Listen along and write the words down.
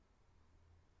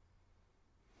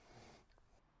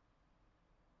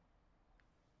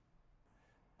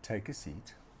Take a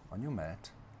seat on your mat.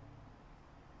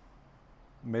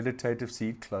 Meditative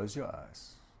seat, close your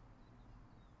eyes.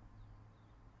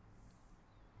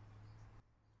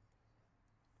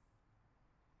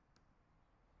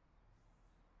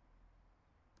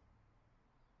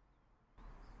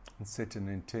 And set an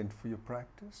intent for your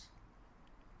practice.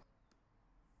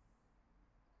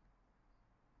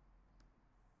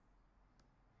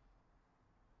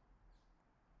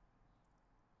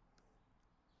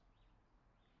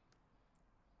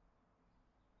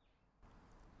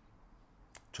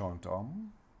 Chant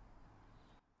Om.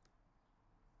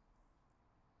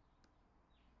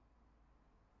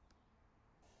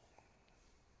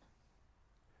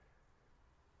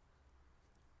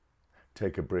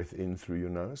 Take a breath in through your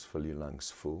nose, fill your lungs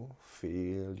full,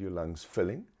 feel your lungs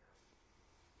filling,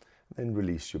 then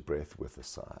release your breath with a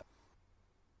sigh.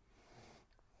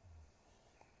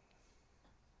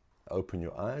 Open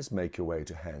your eyes, make your way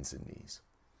to hands and knees.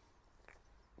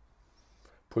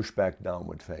 Push back,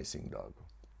 downward facing dog.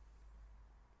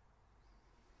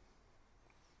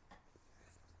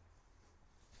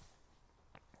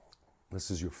 This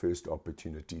is your first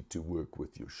opportunity to work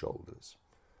with your shoulders.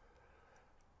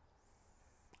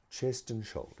 Chest and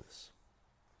shoulders.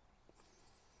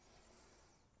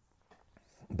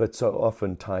 But so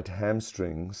often tight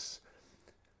hamstrings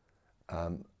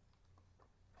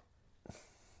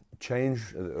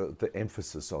change the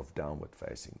emphasis of downward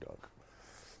facing dog.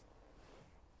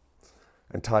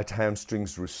 And tight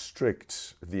hamstrings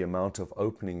restrict the amount of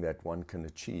opening that one can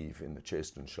achieve in the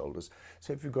chest and shoulders.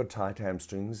 So if you've got tight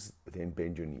hamstrings, then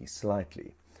bend your knees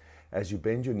slightly. As you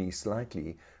bend your knees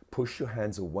slightly, push your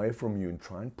hands away from you and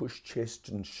try and push chest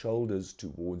and shoulders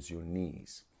towards your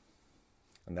knees.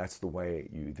 And that's the way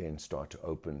you then start to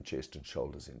open chest and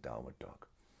shoulders in downward dog.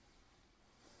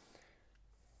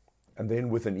 And then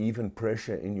with an even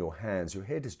pressure in your hands, your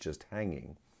head is just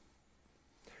hanging.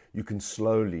 You can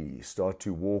slowly start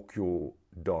to walk your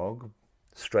dog,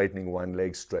 straightening one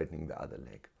leg, straightening the other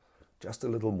leg. Just a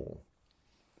little more.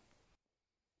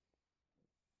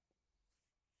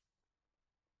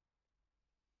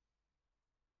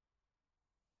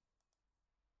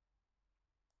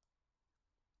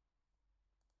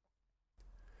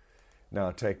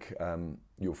 Now take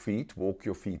your feet, walk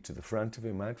your feet to the front of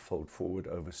your mat, fold forward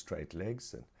over straight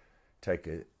legs, and take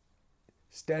a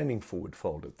standing forward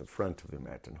fold at the front of your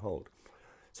mat and hold.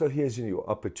 So here's your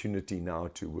opportunity now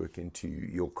to work into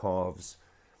your calves,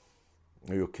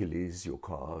 your Achilles, your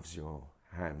calves, your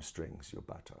hamstrings, your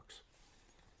buttocks.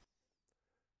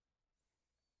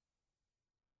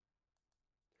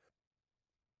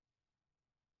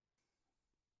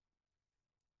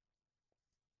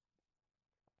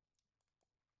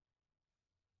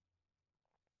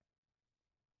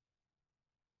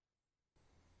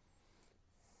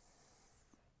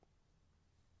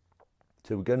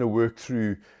 So we're going to work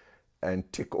through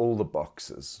and tick all the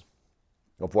boxes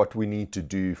of what we need to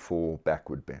do for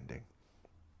backward bending.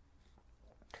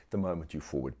 The moment you're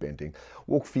forward bending,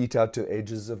 walk feet out to the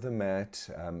edges of the mat,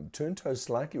 turn toes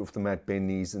slightly off the mat, bend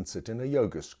knees and sit in a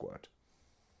yoga squat.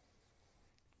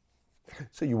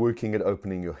 So you're working at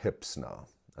opening your hips now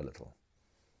a little.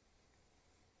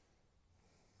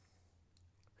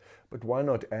 But why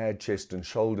not add chest and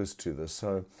shoulders to this?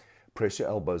 So press your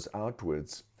elbows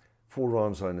outwards,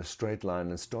 forearms are in a straight line,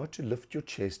 and start to lift your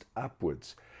chest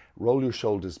upwards. Roll your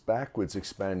shoulders backwards,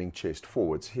 expanding chest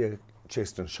forwards. Here,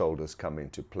 chest and shoulders come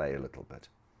into play a little bit.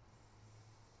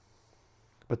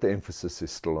 But the emphasis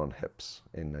is still on hips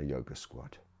in a yoga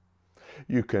squat.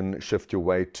 You can shift your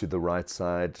weight to the right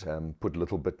side, put a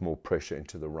little bit more pressure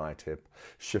into the right hip.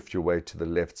 Shift your weight to the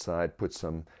left side, put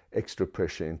some extra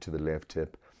pressure into the left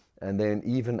hip. And then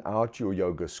even out your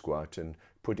yoga squat and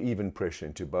put even pressure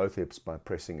into both hips by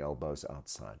pressing elbows out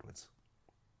sideways.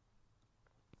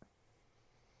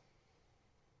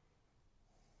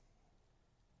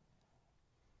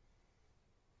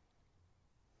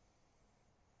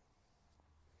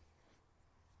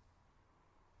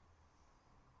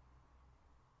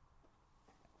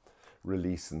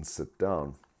 Release and sit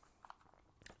down.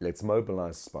 Let's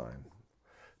mobilize spine.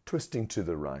 Twisting to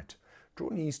the right. Draw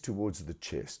knees towards the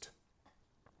chest.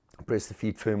 Press the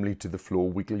feet firmly to the floor.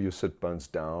 Wiggle your sit bones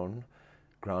down,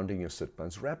 grounding your sit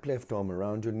bones. Wrap left arm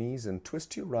around your knees and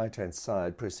twist to your right hand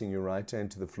side, pressing your right hand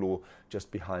to the floor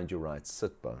just behind your right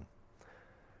sit bone.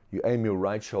 You aim your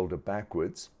right shoulder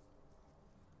backwards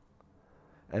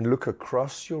and look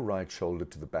across your right shoulder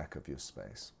to the back of your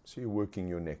space. So you're working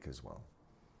your neck as well.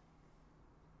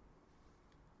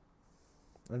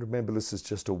 And remember, this is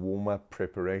just a warm-up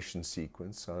preparation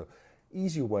sequence, so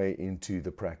ease your way into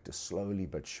the practice slowly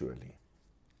but surely.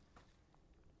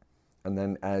 And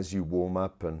then as you warm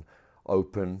up and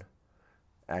open,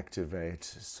 activate,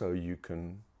 so you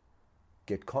can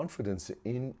get confidence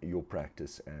in your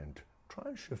practice and try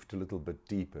and shift a little bit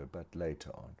deeper, but later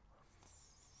on.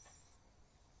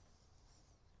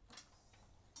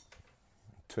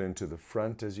 Turn to the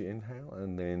front as you inhale,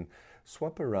 and then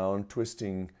swap around,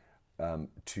 twisting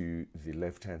to the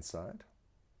left-hand side.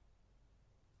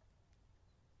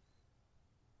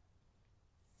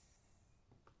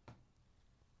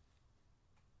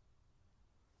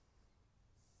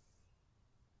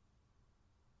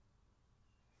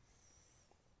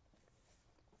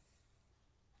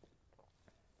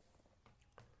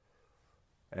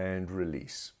 And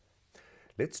release.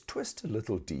 Let's twist a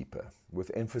little deeper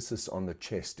with emphasis on the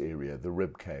chest area, the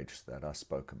rib cage that I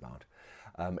spoke about.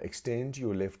 Extend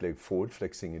your left leg forward,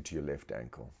 flexing into your left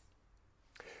ankle.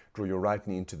 Draw your right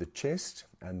knee into the chest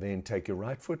and then take your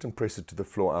right foot and press it to the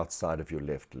floor outside of your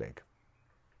left leg.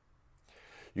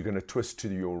 You're going to twist to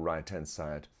your right hand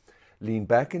side. Lean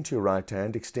back into your right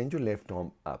hand, extend your left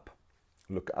arm up.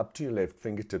 Look up to your left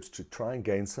fingertips to try and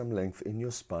gain some length in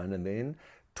your spine, and then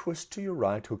twist to your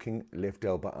right, hooking left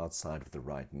elbow outside of the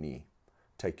right knee.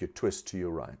 Take your twist to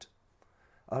your right.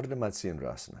 Ardha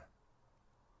Matsyendrasana.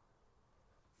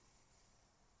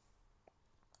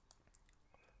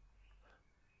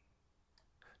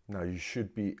 Now you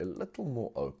should be a little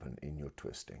more open in your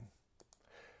twisting.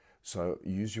 So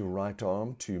use your right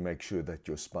arm to make sure that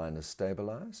your spine is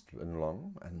stabilized and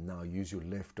long, and now use your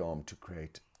left arm to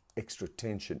create extra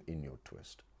tension in your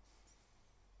twist.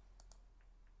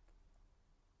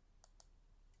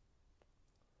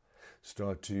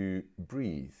 Start to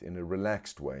breathe in a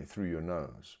relaxed way through your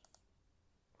nose.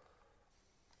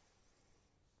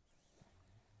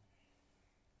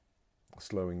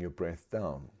 Slowing your breath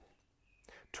down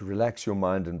to relax your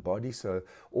mind and body so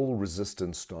all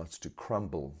resistance starts to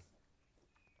crumble.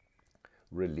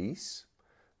 Release,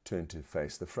 turn to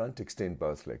face the front, extend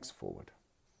both legs forward.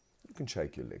 You can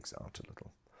shake your legs out a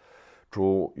little.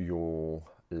 Draw your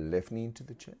left knee into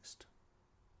the chest.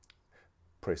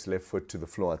 Press left foot to the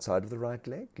floor outside of the right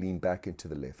leg. Lean back into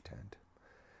the left hand.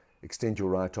 Extend your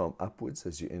right arm upwards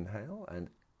as you inhale, and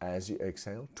as you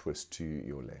exhale, twist to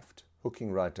your left.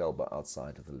 Hooking right elbow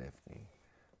outside of the left knee.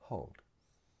 Hold.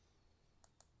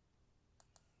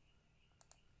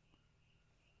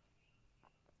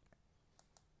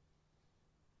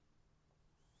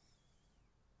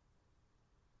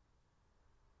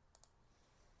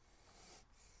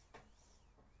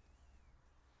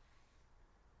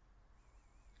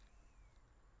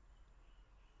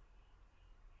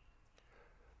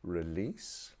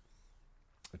 Release,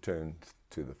 turn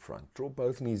to the front. Draw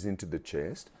both knees into the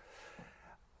chest.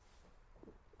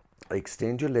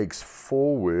 Extend your legs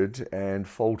forward and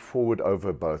fold forward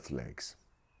over both legs.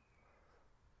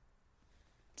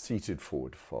 Seated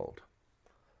forward fold.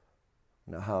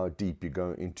 Now how deep you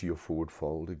go into your forward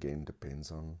fold again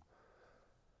depends on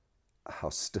how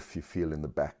stiff you feel in the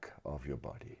back of your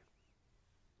body.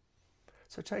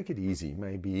 So take it easy,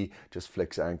 maybe just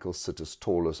flex ankles, sit as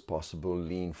tall as possible,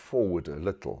 lean forward a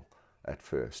little at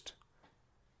first.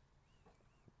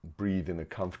 Breathe in a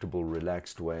comfortable,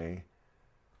 relaxed way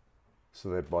so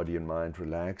that body and mind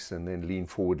relax, and then lean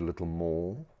forward a little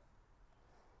more.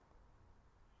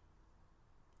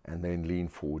 And then lean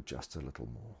forward just a little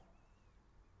more.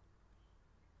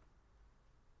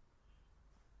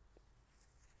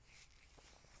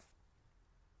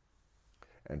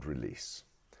 And release.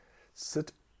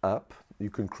 Sit up. You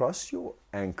can cross your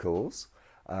ankles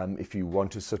if you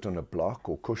want to sit on a block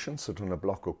or cushion. Sit on a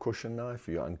block or cushion now if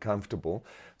you're uncomfortable.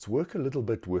 Let's work a little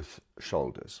bit with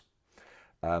shoulders.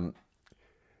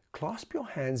 Clasp your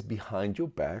hands behind your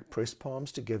back. Press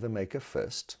palms together. Make a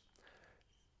fist.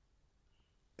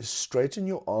 Straighten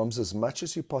your arms as much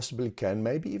as you possibly can,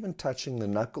 maybe even touching the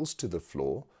knuckles to the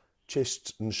floor.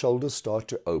 Chest and shoulders start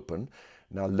to open.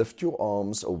 Now lift your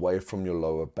arms away from your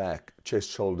lower back. Chest,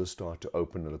 shoulders start to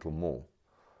open a little more.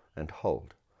 And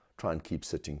hold. Try and keep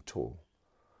sitting tall.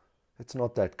 It's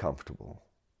not that comfortable.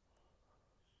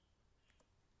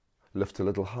 Lift a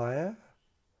little higher.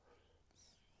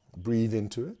 Breathe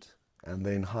into it. And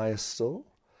then higher still.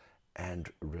 And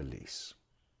release.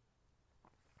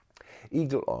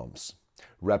 Eagle arms.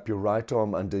 Wrap your right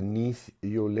arm underneath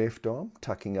your left arm,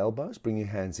 tucking elbows. Bring your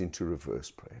hands into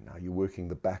reverse prayer. Now you're working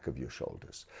the back of your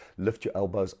shoulders. Lift your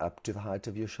elbows up to the height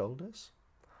of your shoulders.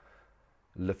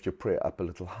 Lift your prayer up a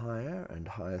little higher and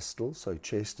higher still, so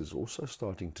chest is also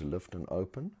starting to lift and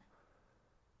open.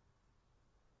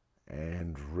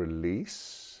 And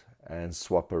release and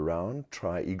swap around.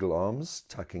 Try eagle arms,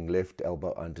 tucking left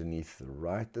elbow underneath the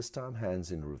right. This time,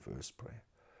 hands in reverse prayer.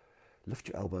 Lift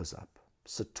your elbows up.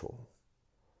 Sit tall.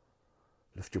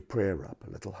 Lift your prayer up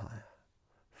a little higher.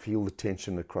 Feel the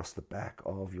tension across the back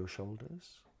of your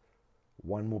shoulders.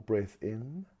 One more breath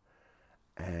in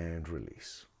and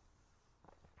release.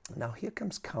 Now here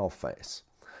comes cow face.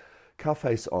 Cow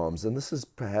face arms, and this is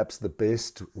perhaps the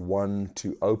best one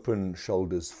to open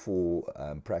shoulders for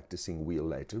practicing wheel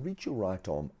later. Reach your right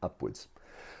arm upwards.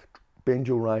 Bend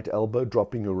your right elbow,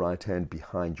 dropping your right hand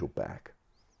behind your back.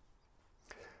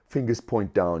 Fingers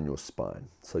point down your spine.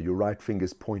 So your right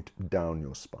fingers point down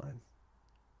your spine.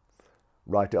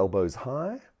 Right elbow is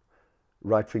high.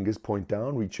 Right fingers point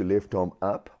down. Reach your left arm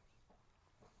up.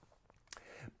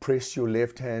 Press your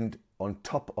left hand on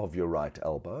top of your right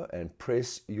elbow and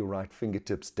press your right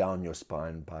fingertips down your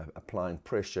spine by applying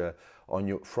pressure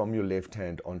from your left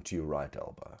hand onto your right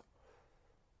elbow.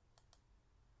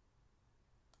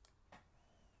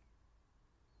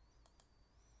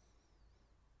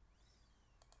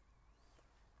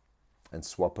 And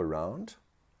swap around.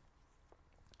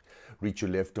 Reach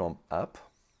your left arm up.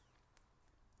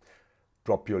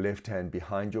 Drop your left hand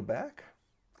behind your back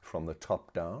from the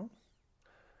top down.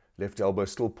 Left elbow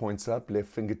still points up, left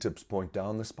fingertips point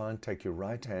down the spine. Take your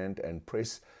right hand and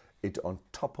press it on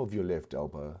top of your left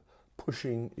elbow,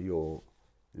 pushing your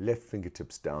left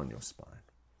fingertips down your spine.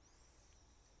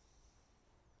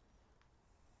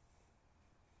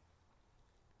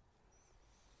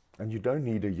 And you don't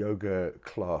need a yoga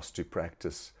class to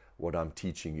practice what I'm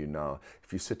teaching you now.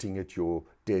 If you're sitting at your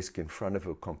desk in front of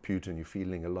a computer and you're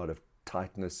feeling a lot of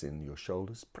tightness in your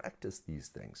shoulders, practice these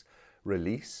things.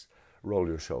 Release. Roll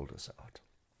your shoulders out.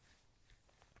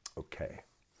 Okay.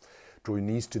 Draw your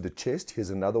knees to the chest. Here's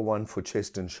another one for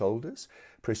chest and shoulders.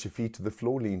 Press your feet to the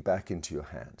floor. Lean back into your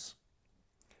hands.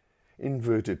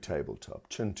 Inverted tabletop.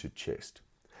 Chin to chest.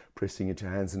 Pressing into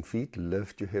hands and feet.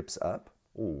 Lift your hips up.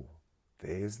 Oh,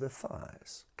 there's the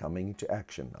thighs. Coming into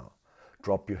action now.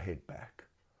 Drop your head back.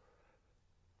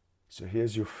 So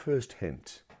here's your first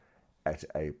hint at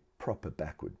a proper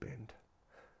backward bend.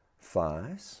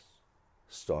 Thighs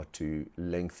start to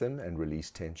lengthen and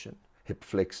release tension. Hip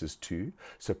flexors too.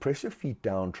 So press your feet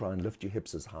down, try and lift your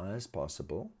hips as high as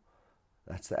possible.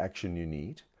 That's the action you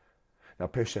need. Now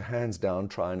press your hands down,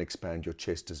 try and expand your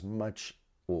chest as much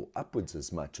or upwards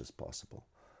as much as possible.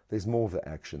 There's more of the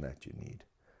action that you need.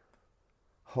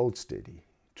 Hold steady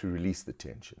to release the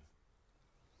tension.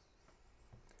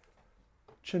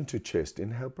 Chin to chest,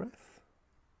 inhale breath.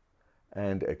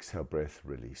 And exhale breath,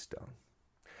 release down.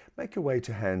 Make your way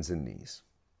to hands and knees.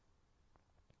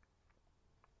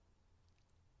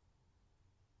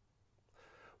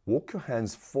 Walk your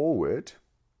hands forward,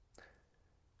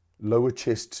 lower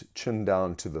chest, chin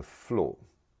down to the floor.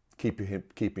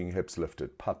 Keeping your hips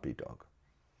lifted, puppy dog.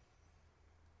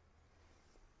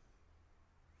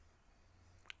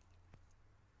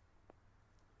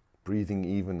 Breathing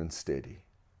even and steady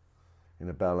in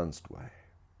a balanced way.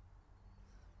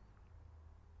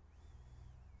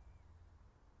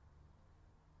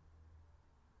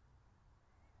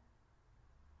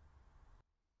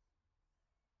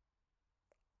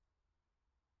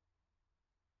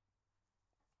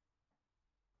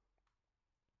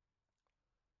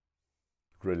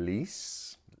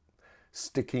 Release,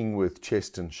 sticking with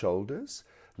chest and shoulders.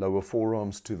 Lower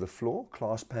forearms to the floor.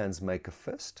 Clasp hands, make a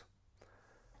fist.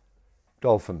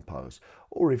 Dolphin pose.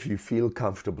 Or if you feel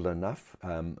comfortable enough,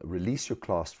 release your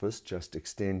clasped fist. Just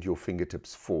extend your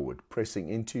fingertips forward, pressing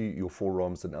into your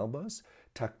forearms and elbows.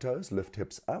 Tuck toes, lift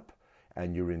hips up,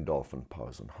 and you're in dolphin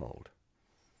pose and hold.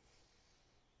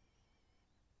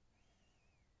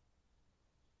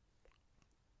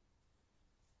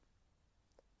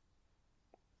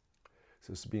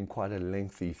 So it's been quite a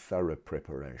lengthy, thorough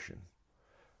preparation.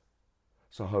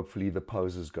 So hopefully the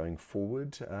poses going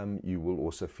forward, you will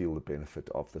also feel the benefit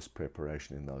of this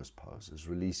preparation in those poses.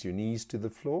 Release your knees to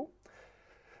the floor.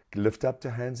 Lift up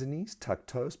to hands and knees. Tuck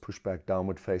toes. Push back,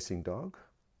 downward facing dog.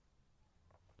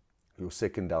 Your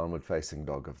second downward facing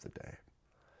dog of the day.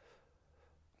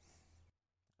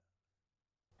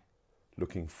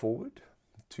 Looking forward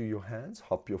to your hands.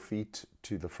 Hop your feet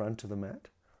to the front of the mat.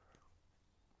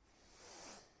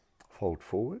 Fold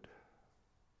forward.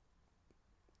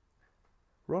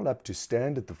 Roll up to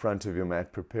stand at the front of your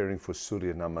mat, preparing for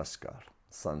Surya Namaskar,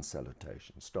 sun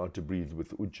salutation. Start to breathe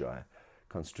with Ujjayi,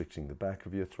 constricting the back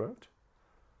of your throat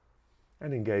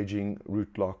and engaging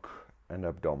root lock and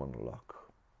abdominal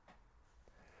lock.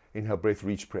 Inhale, breath,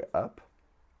 reach prayer up.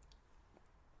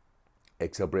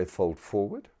 Exhale, breath, fold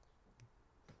forward.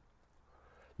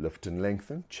 Lift and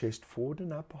lengthen, chest forward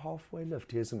and up, halfway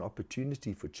lift. Here's an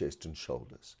opportunity for chest and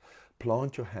shoulders.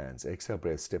 Plant your hands, exhale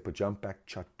breath, step or jump back,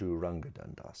 Chaturanga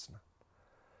Dandasana.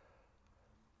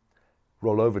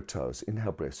 Roll over toes.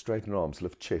 Inhale, breath, straighten arms,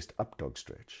 lift chest, up dog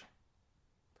stretch.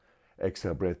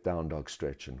 Exhale, breath, down dog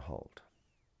stretch and hold.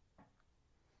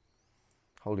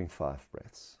 Holding 5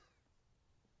 breaths.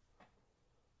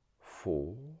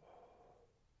 4,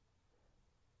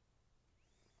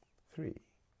 3,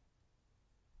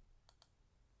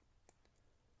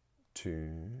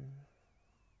 2,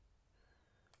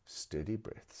 steady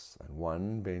breaths. And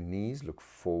 1, bend knees, look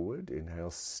forward.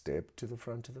 Inhale, step to the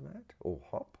front of the mat or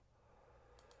hop.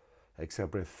 Exhale,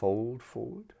 breath, fold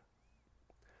forward.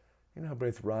 Inhale,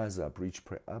 breath, rise up, reach,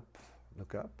 pray up,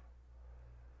 look up.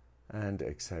 And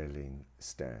exhaling,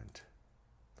 stand.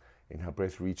 Inhale,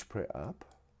 breath, reach, pray up,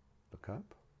 look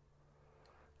up.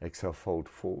 Exhale, fold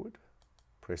forward.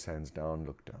 Press hands down,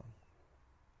 look down.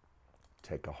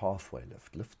 Take a halfway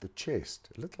lift. Lift the chest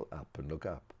a little up and look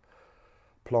up.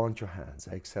 Plant your hands.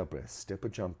 Exhale, breath. Step or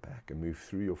jump back and move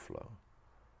through your flow.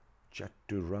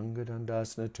 Chaturanga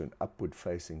Dandasana to an upward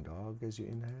facing dog as you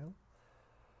inhale.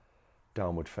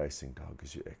 Downward facing dog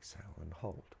as you exhale and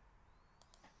hold.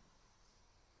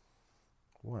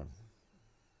 1.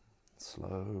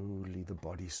 Slowly the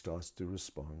body starts to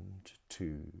respond.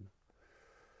 2.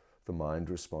 The mind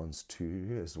responds.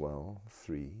 2 as well.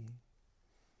 3.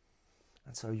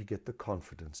 And so you get the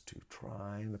confidence to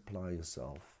try and apply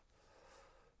yourself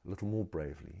a little more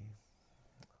bravely.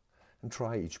 And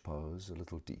try each pose a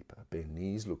little deeper. Bend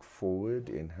knees, look forward,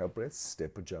 inhale breath,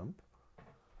 step or jump.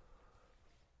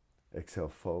 Exhale,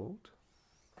 fold.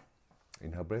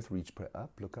 Inhale breath, reach, pray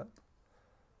up, look up.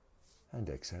 And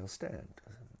exhale, stand.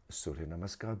 Surya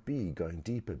Namaskar B, going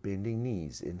deeper, bending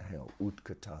knees. Inhale,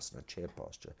 Utkatasana, chair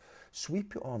posture.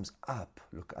 Sweep your arms up,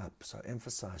 look up. So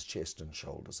emphasize chest and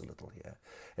shoulders a little here.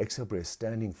 Exhale, breath,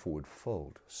 standing forward,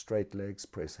 fold. Straight legs,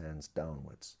 press hands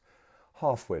downwards.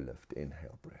 Halfway lift,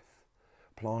 inhale, breath.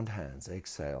 Plant hands,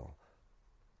 exhale.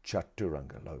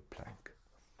 Chaturanga, low plank.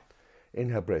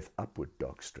 Inhale, breath, upward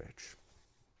dog stretch.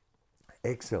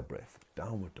 Exhale, breath,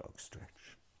 downward dog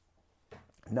stretch.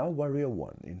 Now warrior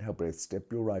 1, inhale breath,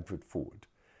 step your right foot forward.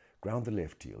 Ground the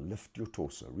left heel, lift your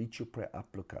torso, reach your prayer up,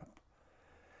 look up.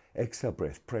 Exhale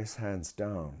breath, press hands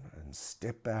down and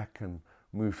step back and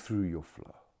move through your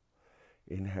flow.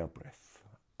 Inhale breath,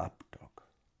 up dog.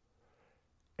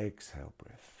 Exhale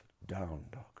breath, down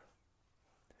dog.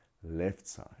 Left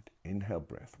side, inhale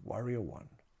breath, warrior 1,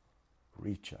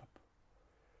 reach up.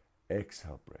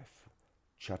 Exhale breath,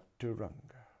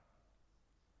 chaturanga.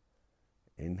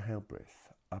 Inhale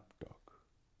breath, up dog.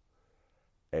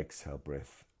 Exhale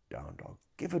breath, down dog.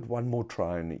 Give it one more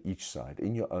try on each side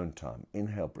in your own time.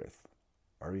 Inhale breath,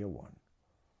 warrior 1.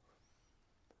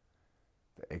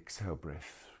 The exhale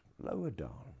breath, lower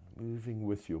down, moving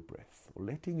with your breath, or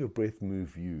letting your breath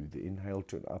move you. The inhale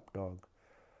to an up dog,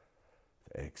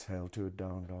 the exhale to a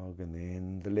down dog, and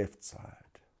then the left side.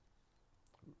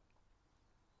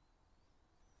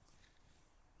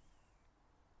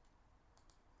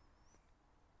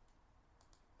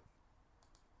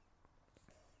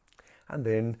 And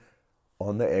then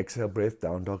on the exhale breath,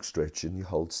 down dog stretch, and you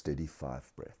hold steady 5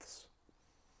 breaths.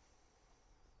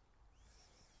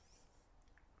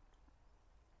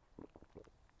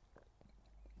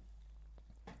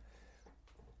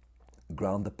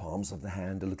 Ground the palms of the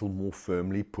hand a little more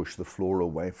firmly. Push the floor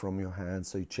away from your hands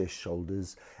so your chest,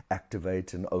 shoulders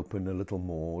activate and open a little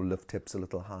more. Lift hips a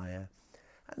little higher.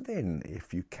 And then,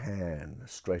 if you can,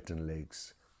 straighten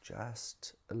legs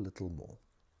just a little more.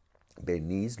 Bend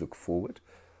knees, look forward.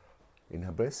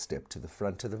 Inhale breath, step to the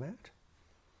front of the mat.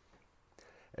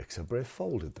 Exhale breath,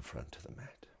 fold at the front of the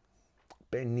mat.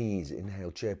 Bend knees,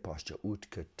 inhale, chair posture,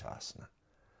 Utkatasana.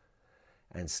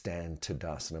 And stand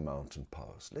Tadasana, mountain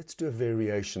pose. Let's do a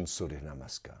variation Surya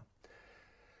Namaskar.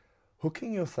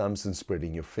 Hooking your thumbs and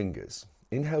spreading your fingers.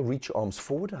 Inhale, reach arms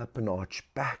forward, up and arch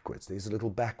backwards. There's a little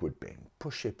backward bend.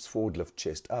 Push hips forward, lift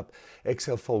chest up.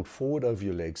 Exhale, fold forward over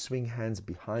your legs. Swing hands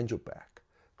behind your back.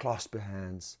 Clasp your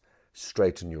hands,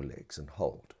 straighten your legs and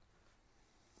hold.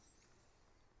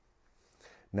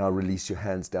 Now release your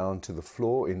hands down to the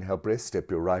floor. Inhale breath,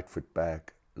 step your right foot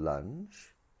back,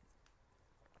 lunge.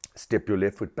 Step your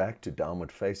left foot back to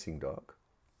downward facing dog.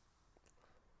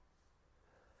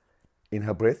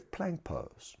 Inhale breath, plank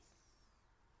pose.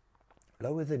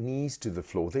 Lower the knees to the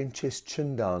floor, then chest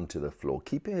chin down to the floor.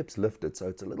 Keep your hips lifted so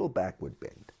it's a little backward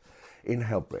bend.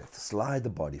 Inhale breath, slide the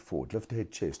body forward, lift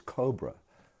head, chest, cobra.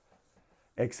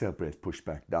 Exhale breath, push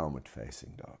back, downward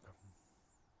facing dog.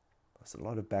 There's a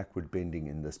lot of backward bending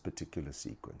in this particular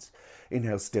sequence.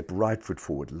 Inhale, step right foot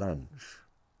forward, lunge.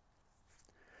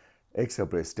 Exhale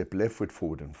breath, step left foot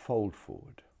forward and fold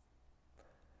forward.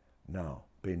 Now,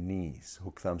 bend knees,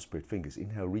 hook thumbs, spread fingers.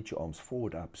 Inhale, reach your arms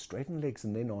forward, up, straighten legs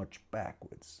and then arch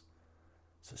backwards.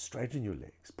 So straighten your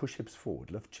legs, push hips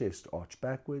forward, lift chest, arch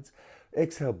backwards.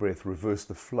 Exhale breath, reverse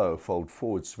the flow, fold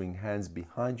forward, swing hands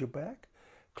behind your back,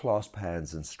 clasp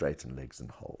hands and straighten legs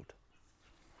and hold.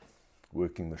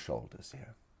 Working the shoulders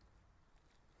here.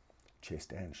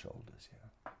 Chest and shoulders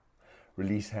here.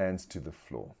 Release hands to the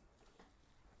floor.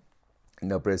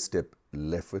 Now breath, step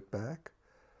left foot back,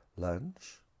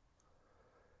 lunge.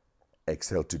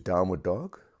 Exhale to downward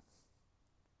dog.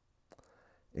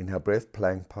 Inhale breath,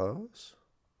 plank pose.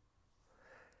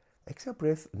 Exhale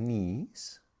breath,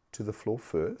 knees to the floor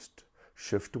first.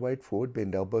 Shift the weight forward,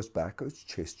 bend elbows backwards,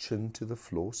 chest chin to the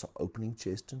floor, so opening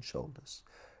chest and shoulders.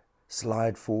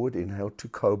 Slide forward, inhale to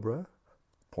cobra.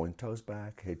 Point toes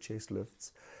back, head chest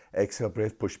lifts. Exhale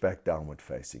breath, push back, downward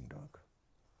facing dog.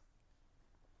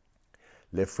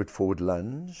 Left foot forward,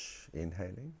 lunge,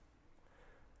 inhaling.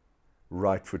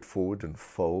 Right foot forward and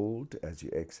fold as you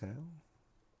exhale.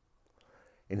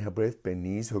 Inhale breath, bend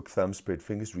knees, hook thumbs, spread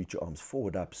fingers, reach your arms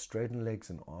forward, up, straighten legs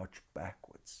and arch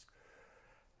backwards.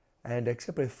 And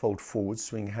exhale breath, fold forward,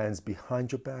 swing hands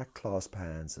behind your back, clasp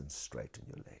hands and straighten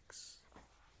your legs.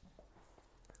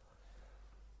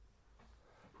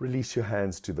 Release your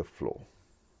hands to the floor.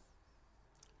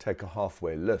 Take a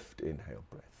halfway lift, inhale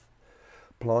breath.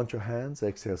 Plant your hands,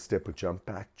 exhale, step or jump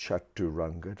back,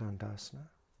 Chaturanga Dandasana.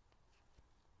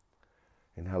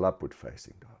 Inhale, upward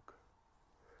facing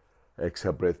dog.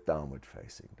 Exhale, breath, downward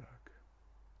facing dog.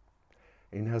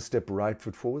 Inhale, step right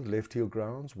foot forward, left heel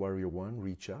grounds, warrior one,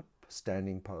 reach up,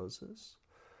 standing poses.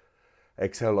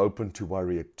 Exhale, open to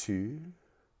warrior two,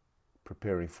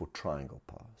 preparing for triangle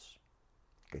pose.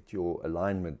 Get your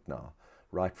alignment now.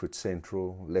 Right foot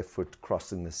central, left foot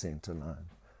crossing the center line.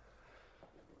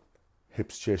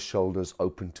 Hips, chest, shoulders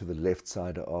open to the left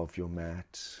side of your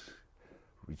mat.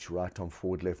 Reach right arm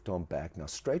forward, left arm back. Now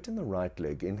straighten the right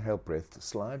leg. Inhale breath,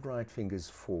 slide right fingers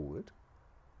forward.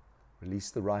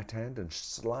 Release the right hand and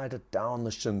slide it down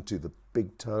the shin to the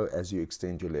big toe as you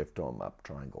extend your left arm up,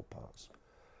 triangle pose.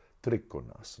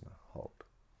 Trikonasana, hold.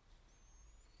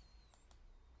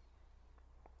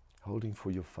 Holding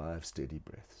for your 5 steady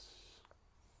breaths.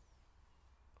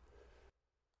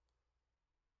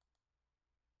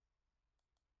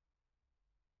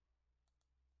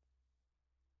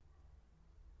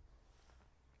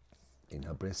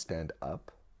 Inhale, breath, stand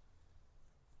up.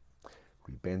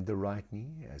 Rebend the right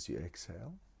knee as you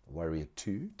exhale. Warrior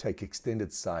two, take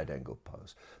extended side angle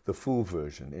pose. The full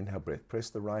version, inhale breath, press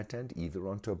the right hand either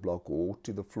onto a block or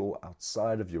to the floor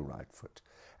outside of your right foot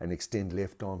and extend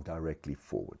left arm directly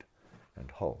forward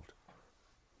and hold.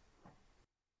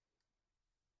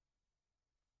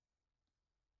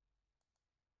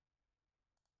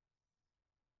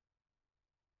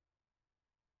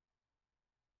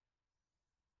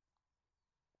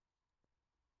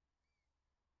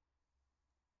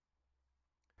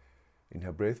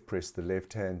 Inhale breath, press the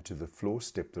left hand to the floor,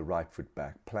 step the right foot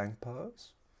back, plank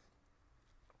pose.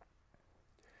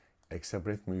 Exhale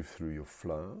breath, move through your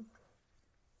flow.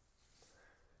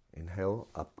 Inhale,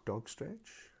 up dog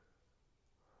stretch.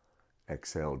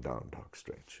 Exhale, down dog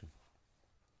stretch.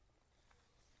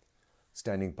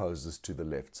 Standing poses to the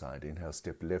left side. Inhale,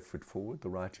 step left foot forward, the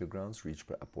right heel grounds, reach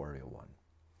for up warrior one.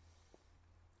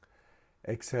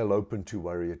 Exhale, open to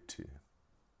warrior two.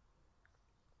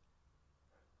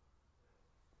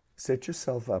 Set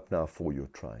yourself up now for your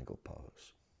triangle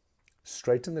pose.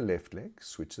 Straighten the left leg,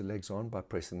 switch the legs on by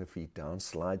pressing the feet down,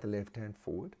 slide the left hand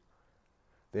forward.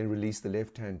 Then release the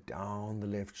left hand down the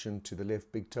left shin to the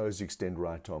left big toes, extend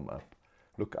right arm up.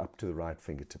 Look up to the right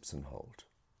fingertips and hold.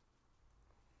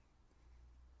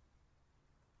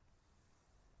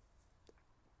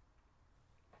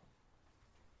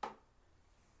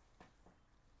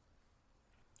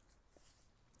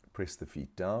 Press the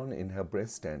feet down, inhale breath,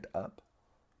 stand up.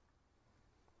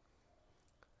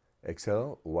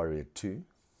 Exhale, warrior two.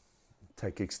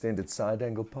 Take extended side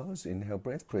angle pose. Inhale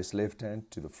breath, press left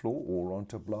hand to the floor or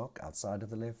onto a block outside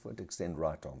of the left foot. Extend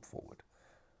right arm forward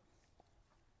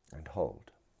and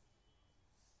hold.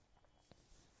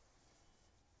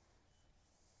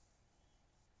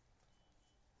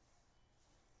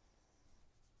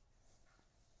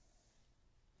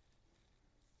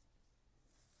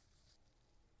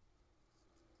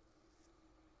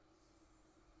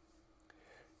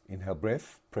 Inhale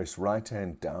breath, press right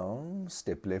hand down,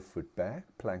 step left foot back,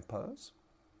 plank pose.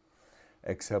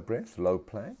 Exhale breath, low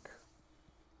plank.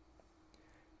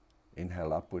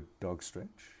 Inhale, upward dog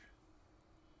stretch.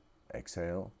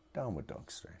 Exhale, downward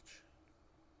dog stretch.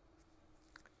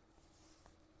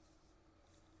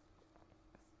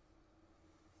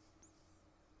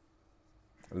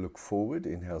 Look forward,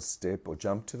 inhale, step or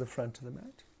jump to the front of the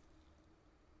mat.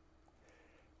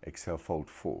 Exhale, fold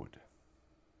forward.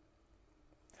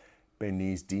 Bend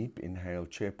knees deep. Inhale,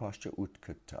 chair posture,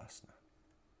 Utkatasana.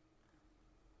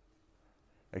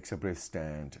 Exhale, breath,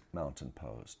 stand, mountain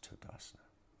pose, Tadasana.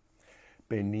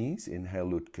 Bend knees.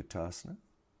 Inhale, Utkatasana.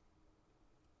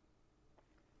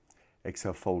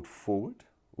 Exhale, fold forward,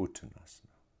 Uttanasana.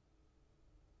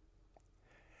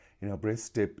 Inhale, breath,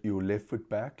 step your left foot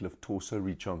back, lift torso,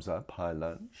 reach arms up, high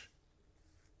lunge.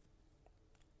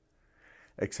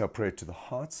 Exhale, pray to the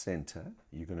heart center.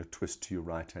 You're going to twist to your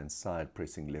right hand side,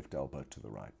 pressing left elbow to the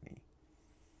right knee.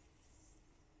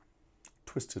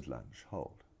 Twisted lunge,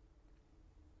 hold.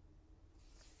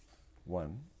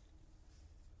 1,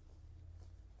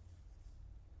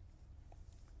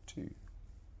 2,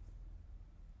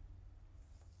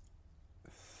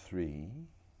 3,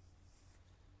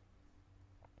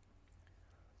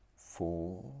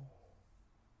 4,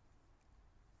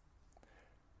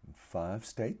 and 5.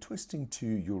 Stay twisting to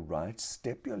your right.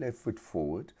 Step your left foot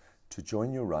forward to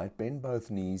join your right. Bend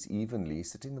both knees evenly,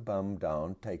 sitting the bum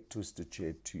down. Take twisted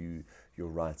chair to your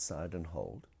right side and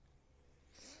hold.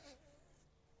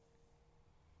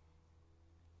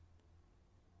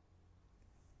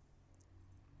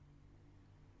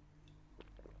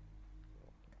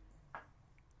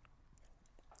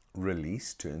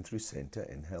 Release, turn through center,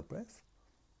 inhale breath.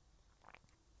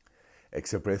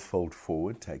 Exhale breath, fold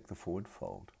forward, take the forward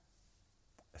fold.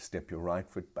 Step your right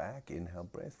foot back, inhale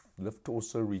breath. Lift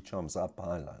torso, reach arms up,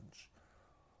 high lunge.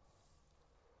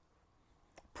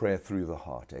 Prayer through the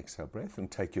heart, exhale breath, and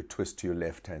take your twist to your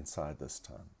left hand side this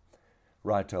time.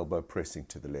 Right elbow pressing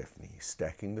to the left knee,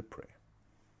 stacking the prayer.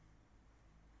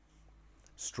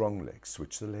 Strong legs,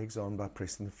 switch the legs on by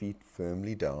pressing the feet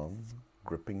firmly down,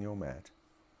 gripping your mat.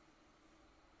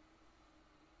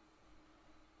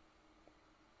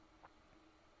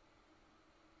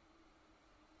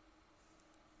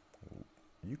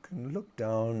 You can look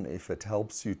down if it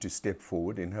helps you to step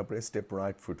forward. Inhale breath, step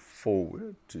right foot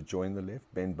forward to join the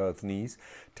left. Bend both knees.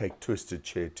 Take twisted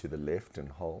chair to the left and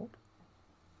hold.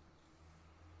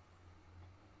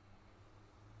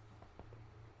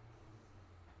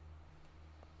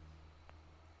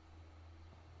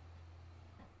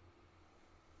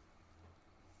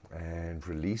 And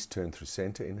release, turn through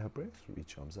center. Inhale breath,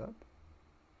 reach arms up.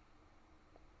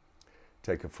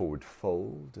 Take a forward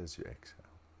fold as you exhale.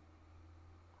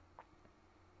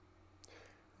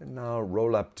 And now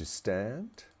roll up to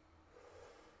stand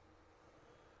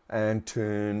and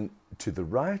turn to the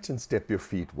right and step your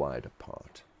feet wide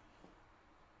apart.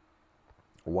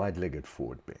 Wide-legged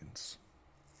forward bends.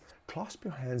 Clasp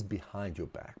your hands behind your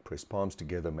back. Press palms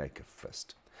together, make a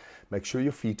fist. Make sure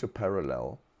your feet are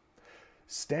parallel.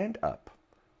 Stand up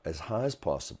as high as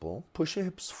possible. Push your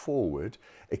hips forward.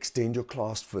 Extend your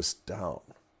clasped fist down.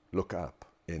 Look up.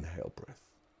 Inhale, breath.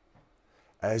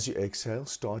 As you exhale,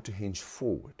 start to hinge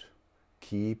forward.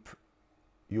 Keep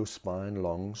your spine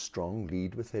long, strong,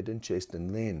 lead with head and chest,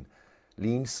 and then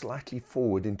lean slightly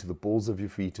forward into the balls of your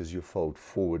feet as you fold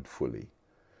forward fully,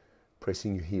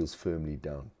 pressing your heels firmly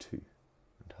down too,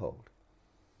 and hold.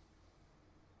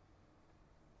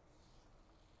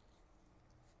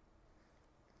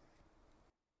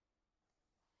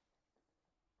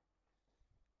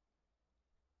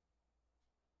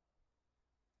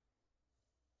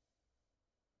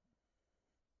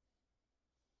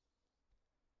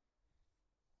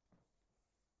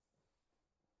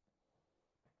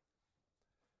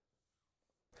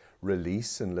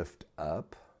 Release and lift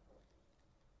up.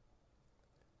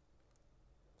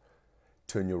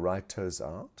 Turn your right toes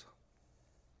out.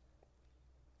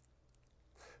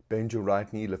 Bend your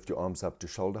right knee, lift your arms up to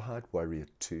shoulder height, warrior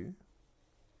two.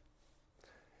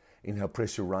 Inhale,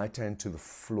 press your right hand to the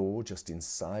floor, just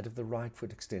inside of the right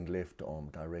foot. Extend left arm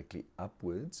directly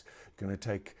upwards. You're going to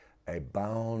take a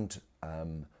bound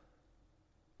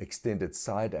extended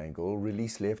side angle.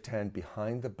 Release left hand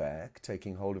behind the back,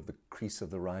 taking hold of the crease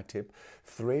of the right hip.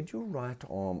 Thread your right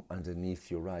arm underneath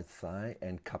your right thigh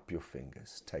and cup your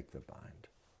fingers. Take the bind.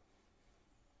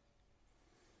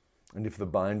 And if the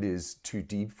bind is too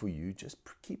deep for you, just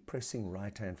keep pressing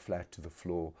right hand flat to the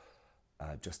floor,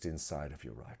 just inside of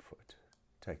your right foot.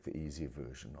 Take the easy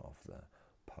version of the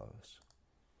pose.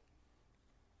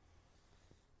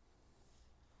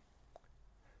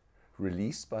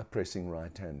 Release by pressing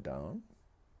right hand down,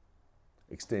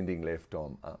 extending left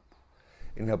arm up.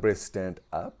 Inhale, breath, stand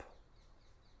up.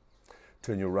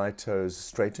 Turn your right toes,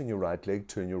 straighten your right leg,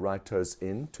 turn your right toes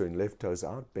in, turn left toes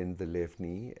out, bend the left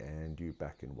knee, and you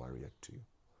back in warrior two.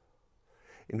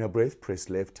 Inhale, breath, press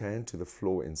left hand to the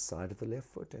floor inside of the left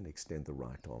foot and extend the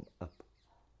right arm up.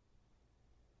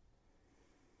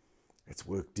 Let's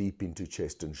work deep into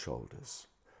chest and shoulders.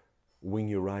 Wing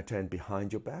your right hand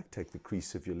behind your back, take the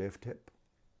crease of your left hip.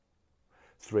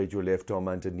 Thread your left arm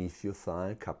underneath your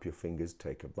thigh, cup your fingers,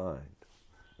 take a bind,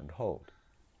 and hold.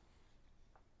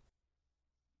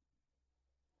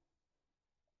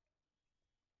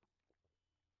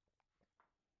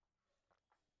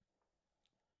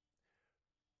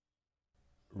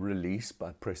 Release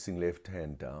by pressing left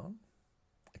hand down,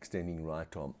 extending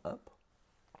right arm up.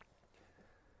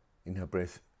 Inhale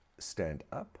breath, stand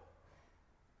up.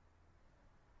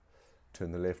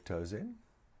 Turn the left toes in.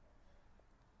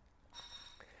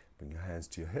 Bring your hands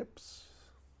to your hips.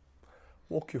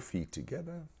 Walk your feet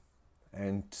together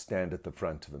and stand at the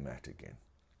front of the mat again.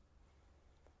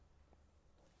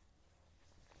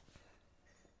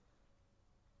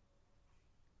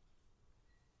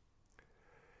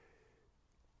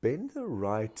 Bend the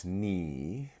right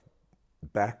knee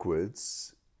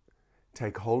backwards.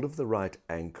 Take hold of the right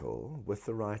ankle with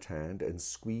the right hand and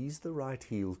squeeze the right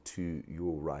heel to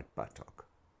your right buttock.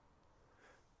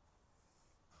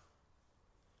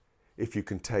 If you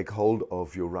can take hold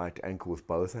of your right ankle with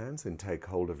both hands, then take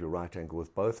hold of your right ankle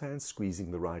with both hands, squeezing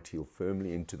the right heel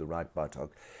firmly into the right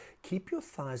buttock. Keep your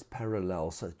thighs parallel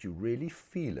so that you really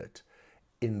feel it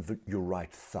in your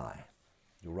right thigh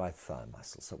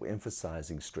muscle. So we're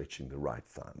emphasizing stretching the right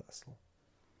thigh muscle.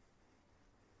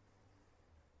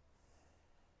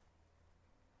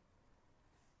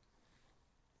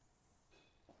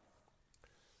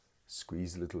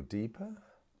 Squeeze a little deeper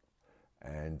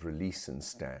and release and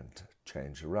stand.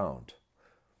 Change around.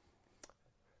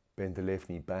 Bend the left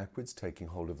knee backwards, taking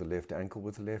hold of the left ankle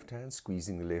with the left hand,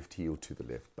 squeezing the left heel to the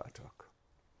left buttock.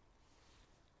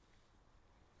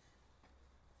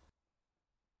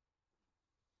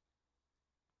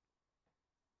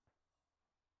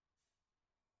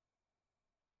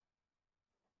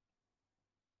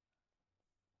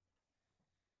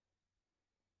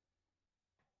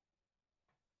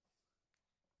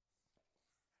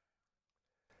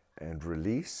 And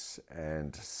release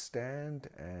and stand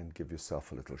and give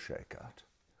yourself a little shake out.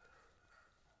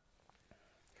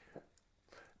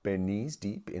 Bend knees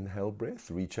deep, inhale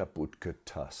breath, reach up,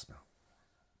 Utkatasana.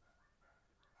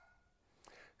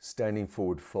 Standing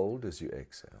forward fold as you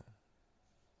exhale.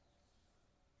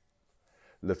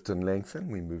 Lift and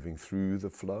lengthen, we're moving through the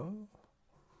flow.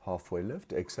 Halfway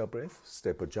lift, exhale breath,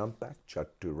 step or jump back,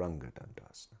 Chaturanga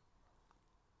Dandasana.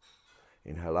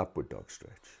 Inhale, upward dog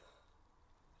stretch.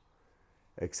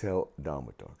 Exhale,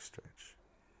 downward dog stretch.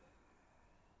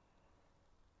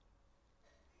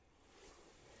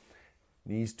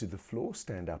 Knees to the floor,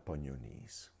 stand up on your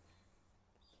knees.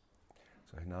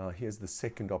 So now here's the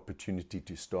second opportunity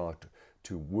to start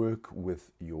to work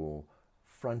with your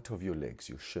front of your legs,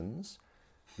 your shins,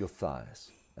 your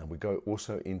thighs. And we go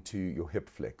also into your hip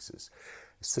flexors.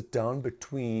 Sit down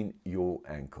between your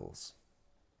ankles.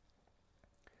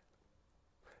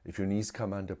 If your knees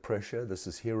come under pressure, this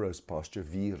is hero's posture,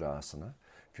 Virasana.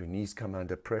 If your knees come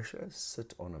under pressure,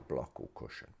 sit on a block or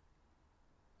cushion.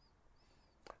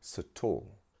 Sit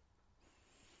tall.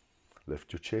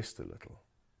 Lift your chest a little.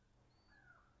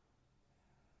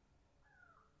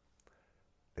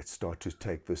 Let's start to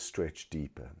take this stretch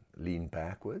deeper. Lean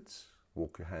backwards.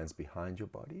 Walk your hands behind your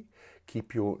body.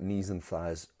 Keep your knees and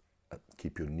thighs,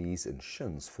 keep your knees and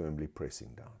shins firmly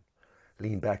pressing down.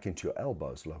 Lean back into your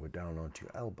elbows, lower down onto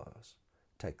your elbows.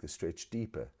 Take the stretch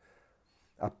deeper.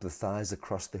 Up the thighs,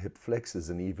 across the hip flexors,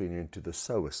 and even into the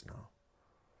psoas now.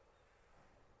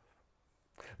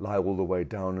 Lie all the way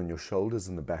down on your shoulders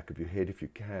and the back of your head if you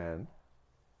can.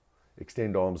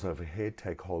 Extend arms overhead,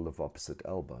 take hold of opposite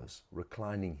elbows.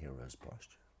 Reclining hero's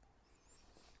posture.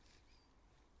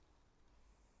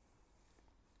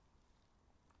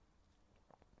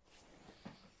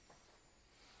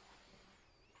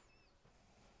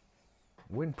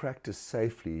 When practiced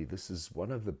safely, this is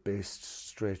one of the best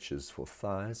stretches for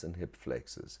thighs and hip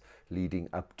flexors, leading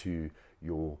up to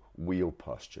your wheel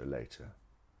posture later.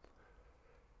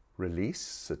 Release,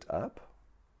 sit up.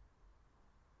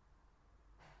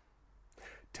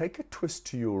 Take a twist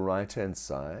to your right-hand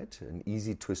side, an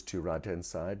easy twist to your right-hand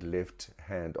side, left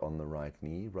hand on the right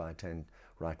knee,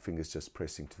 right fingers just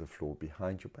pressing to the floor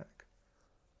behind your back.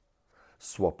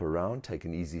 Swap around, take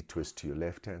an easy twist to your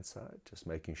left-hand side, just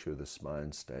making sure the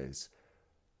spine stays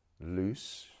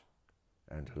loose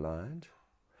and aligned.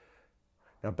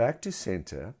 Now back to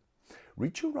center.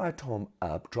 Reach your right arm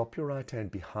up, drop your right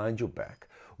hand behind your back.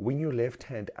 Wing your left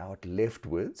hand out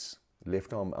leftwards,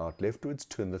 left arm out leftwards,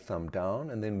 turn the thumb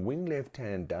down, and then wing left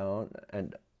hand down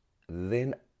and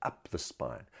then up the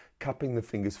spine, cupping the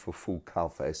fingers for full cow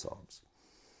face arms.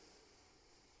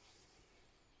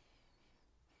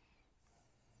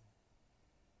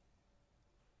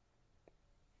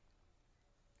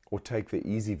 Or take the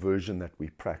easy version that we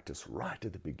practice right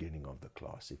at the beginning of the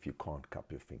class if you can't cup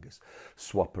your fingers.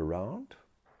 Swap around.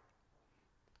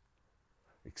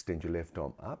 Extend your left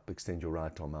arm up, extend your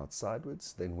right arm out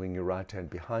sideways, then wing your right hand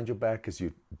behind your back as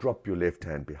you drop your left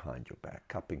hand behind your back,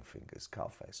 cupping fingers, cow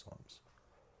face arms.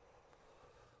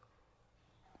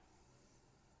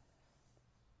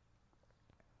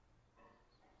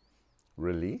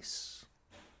 Release.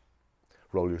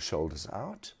 Roll your shoulders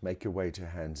out, make your way to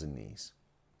hands and knees.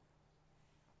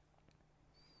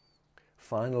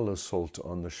 Final assault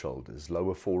on the shoulders.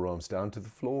 Lower forearms down to the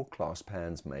floor, clasp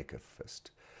hands, make a fist.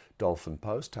 Dolphin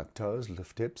pose, tuck toes,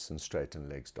 lift hips, and straighten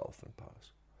legs, dolphin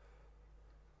pose.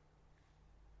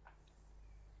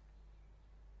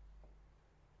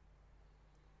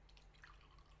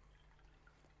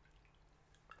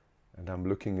 And I'm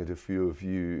looking at a few of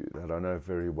you that I know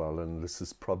very well, and this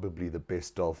is probably the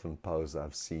best dolphin pose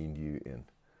I've seen you in.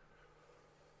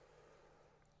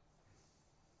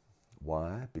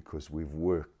 Why? Because we've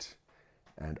worked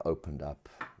and opened up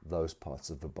those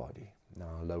parts of the body.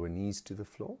 Now lower knees to the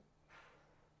floor.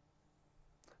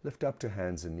 Lift up to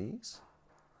hands and knees.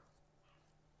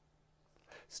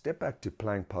 Step back to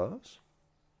plank pose.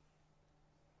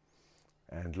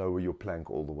 And lower your plank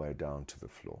all the way down to the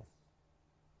floor.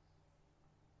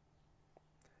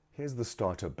 Here's the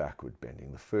start of backward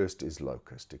bending. The first is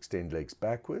locust. Extend legs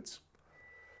backwards.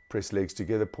 Press legs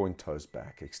together, point toes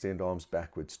back. Extend arms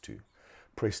backwards too.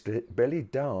 Press the belly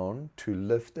down to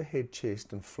lift the head,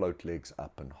 chest, and float legs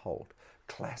up and hold.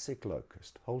 Classic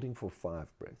locust, holding for 5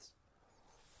 breaths.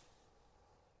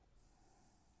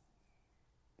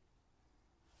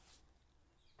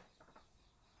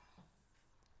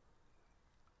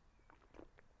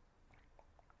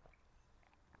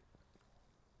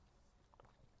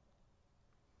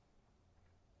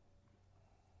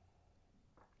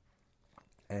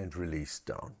 And release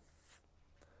down.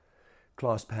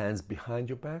 Clasp hands behind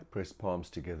your back, press palms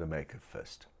together, make a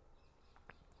fist.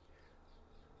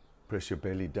 Press your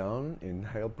belly down,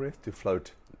 inhale breath to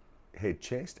float head,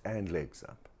 chest, and legs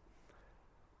up.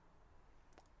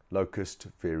 Locust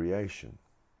variation.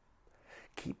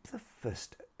 Keep the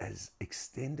fist as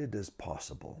extended as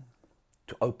possible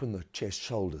to open the chest,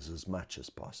 shoulders as much as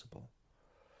possible.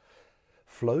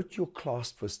 Float your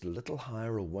clasped fist a little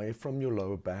higher away from your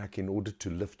lower back in order to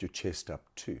lift your chest up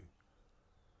too.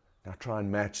 Now try and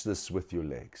match this with your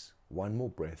legs. One more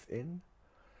breath in,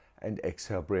 and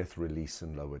exhale breath, release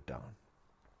and lower down.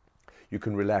 You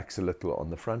can relax a little on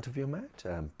the front of your mat.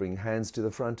 Bring hands to the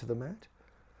front of the mat.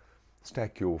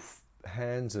 Stack your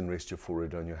hands and rest your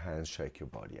forehead on your hands. Shake your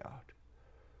body out.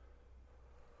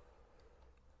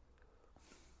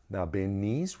 Now bend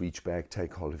knees, reach back,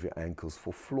 take hold of your ankles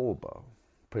for floor bow.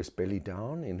 Press belly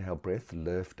down, inhale breath,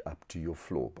 lift up to your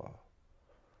floor bow.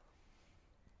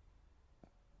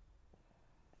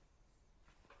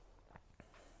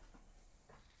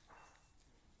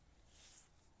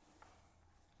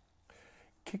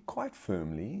 Kick quite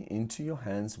firmly into your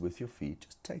hands with your feet.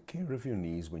 Just take care of your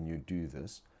knees when you do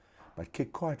this, but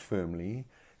kick quite firmly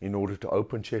in order to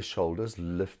open chest, shoulders,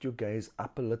 lift your gaze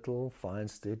up a little,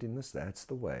 find steadiness, that's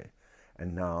the way.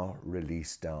 And now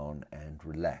release down and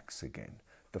relax again.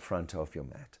 The front of your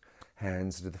mat.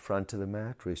 Hands to the front of the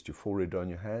mat, rest your forehead on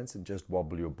your hands and just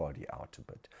wobble your body out a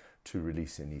bit to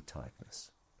release any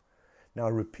tightness. Now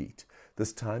repeat.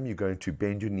 This time you're going to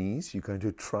bend your knees. You're going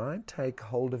to try and take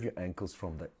hold of your ankles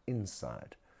from the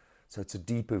inside. So it's a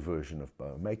deeper version of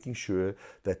bow, making sure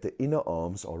that the inner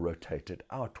arms are rotated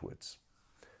outwards.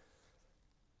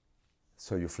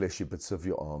 So your fleshy bits of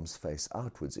your arms face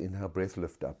outwards. Inhale, breath,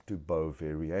 lift up to bow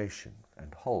variation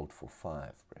and hold for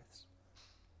 5 breaths.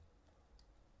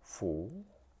 4,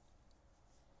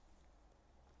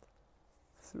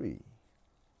 3,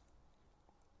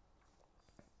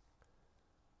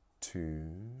 2,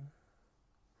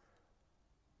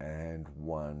 and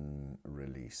 1.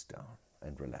 Release down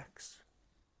and relax.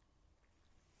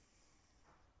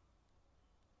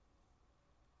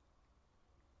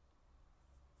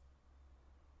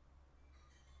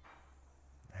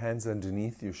 Hands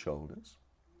underneath your shoulders.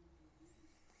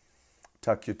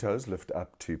 Tuck your toes, lift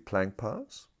up to plank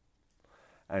pose,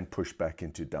 and push back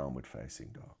into downward facing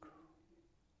dog.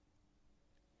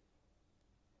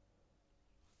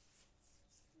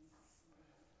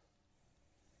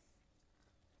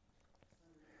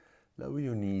 Lower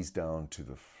your knees down to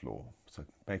the floor. So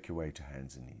make your way to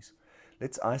hands and knees.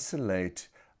 Let's isolate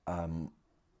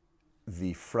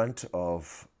the front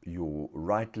of your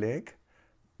right leg,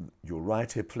 your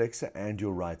right hip flexor, and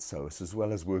your right psoas, as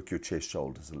well as work your chest,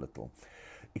 shoulders a little.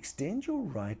 Extend your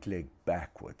right leg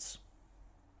backwards.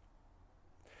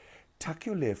 Tuck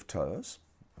your left toes,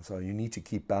 So you need to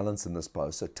keep balance in this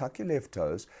pose. So tuck your left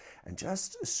toes and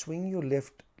just swing your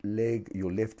left leg,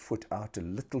 your left foot out a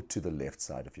little to the left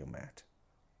side of your mat.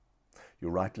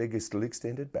 Your right leg is still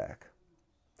extended back.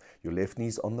 Your left knee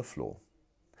is on the floor.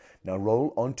 Now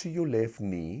roll onto your left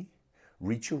knee,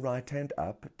 reach your right hand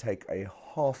up, take a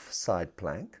half side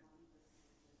plank,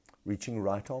 reaching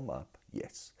right arm up,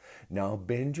 yes. Now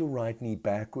bend your right knee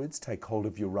backwards, take hold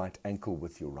of your right ankle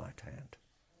with your right hand.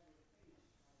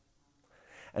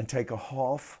 And take a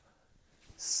half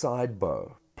side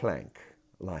bow plank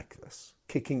like this,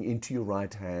 kicking into your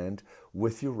right hand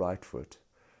with your right foot.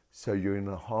 So you're in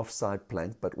a half side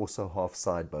plank, but also half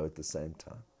side bow at the same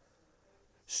time.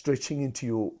 Stretching into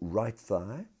your right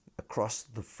thigh, across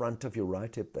the front of your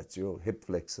right hip, that's your hip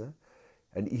flexor,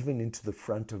 and even into the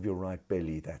front of your right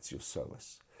belly, that's your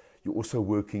psoas. You're also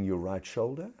working your right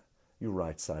shoulder, your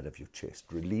right side of your chest.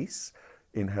 Release,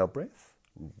 inhale breath,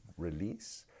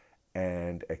 release,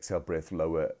 and exhale breath,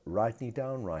 lower right knee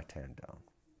down, right hand down.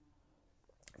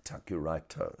 Tuck your right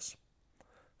toes.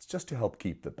 It's just to help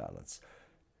keep the balance.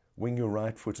 Wing your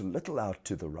right foot a little out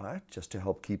to the right, just to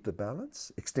help keep the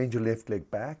balance. Extend your left leg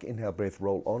back. Inhale, breath,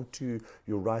 roll onto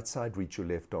your right side. Reach your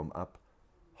left arm up.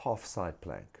 Half side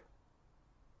plank.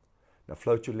 Now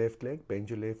float your left leg, bend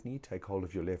your left knee, take hold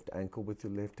of your left ankle with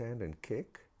your left hand and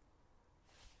kick.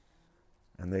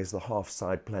 And there's the half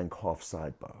side plank, half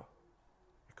side bow.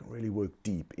 You can really work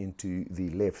deep into the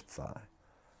left thigh,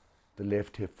 the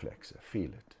left hip flexor.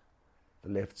 Feel it. The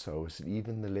left psoas, and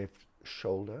even the left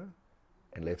shoulder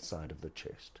and left side of the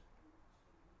chest.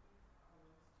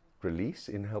 Release,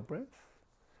 inhale breath,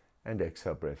 and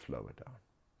exhale breath, lower down.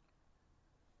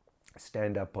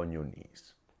 Stand up on your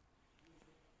knees.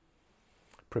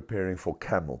 Preparing for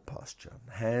camel posture.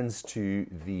 Hands to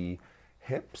the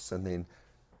hips, and then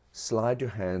slide your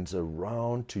hands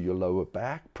around to your lower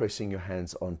back, pressing your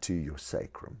hands onto your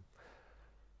sacrum.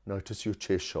 Notice your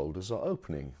chest shoulders are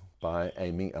opening by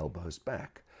aiming elbows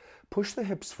back. Push the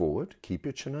hips forward, keep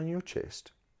your chin on your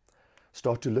chest.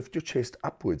 Start to lift your chest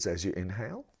upwards as you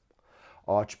inhale.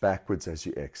 Arch backwards as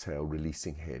you exhale,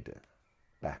 releasing head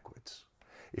backwards.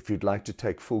 If you'd like to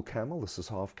take full camel, this is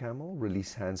half camel,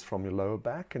 release hands from your lower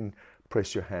back and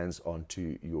press your hands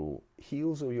onto your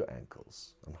heels or your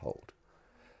ankles and hold.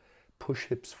 Push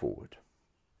hips forward.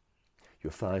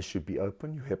 Your thighs should be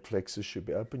open, your hip flexors should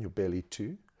be open, your belly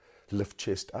too. Lift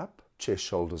chest up, chest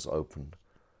shoulders open.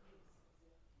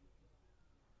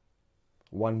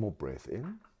 One more breath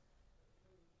in.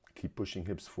 Keep pushing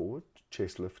hips forward,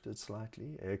 chest lifted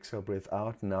slightly. Exhale, breath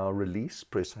out. Now release.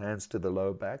 Press hands to the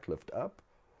lower back, lift up.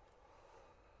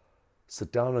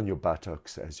 Sit down on your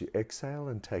buttocks as you exhale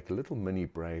and take a little mini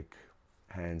break.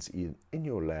 Hands in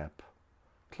your lap,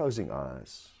 closing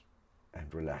eyes,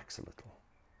 and relax a little.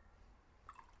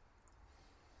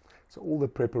 So all the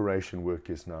preparation work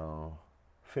is now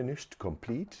finished,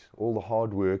 complete. All the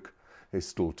hard work is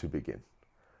still to begin.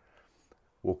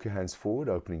 Walk your hands forward,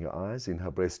 opening your eyes.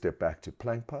 Inhale, breath, step back to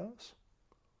plank pose.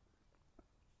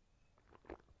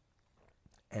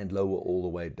 And lower all the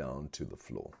way down to the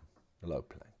floor, low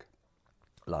plank.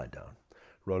 Lie down.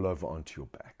 Roll over onto your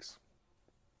backs.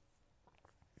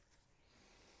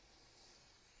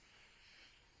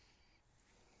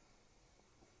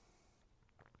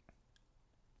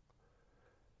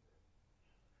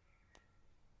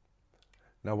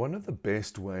 Now, one of the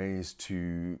best ways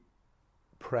to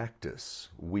practice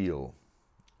wheel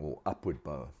or upward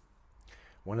bow,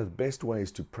 one of the best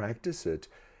ways to practice it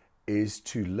is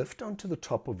to lift onto the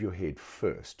top of your head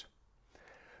first.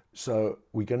 So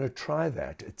we're going to try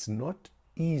that. It's not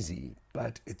easy,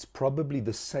 but it's probably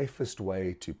the safest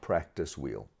way to practice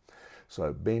wheel.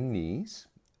 So bend knees,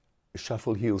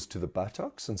 shuffle heels to the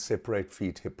buttocks and separate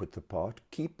feet hip width apart.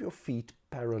 Keep your feet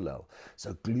parallel.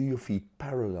 So glue your feet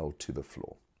parallel to the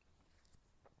floor.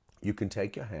 You can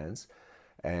take your hands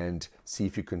and see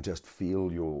if you can just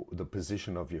feel the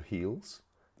position of your heels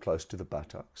close to the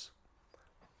buttocks.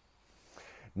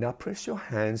 Now press your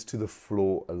hands to the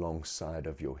floor alongside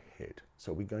of your head.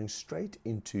 So we're going straight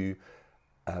into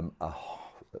a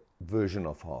version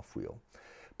of half wheel.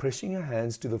 Pressing your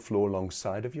hands to the floor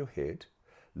alongside of your head,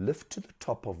 lift to the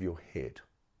top of your head,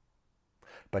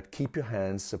 but keep your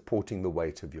hands supporting the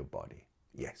weight of your body.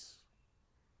 Yes.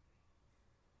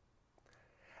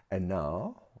 And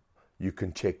now you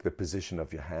can check the position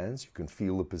of your hands. You can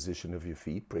feel the position of your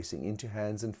feet, pressing into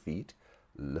hands and feet,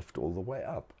 lift all the way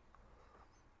up.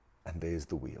 And there's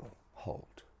the wheel.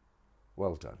 Hold.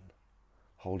 Well done.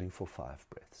 Holding for 5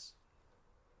 breaths.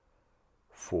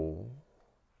 4,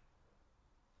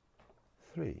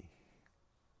 3,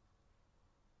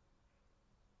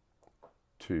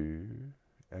 2,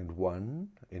 And 1,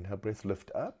 inhale breath,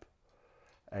 lift up.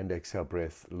 And exhale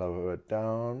breath, lower it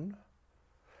down.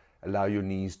 Allow your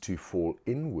knees to fall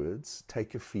inwards.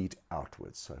 Take your feet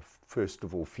outwards. So first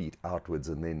of all, feet outwards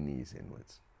and then knees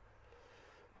inwards.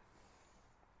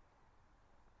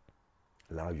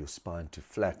 Allow your spine to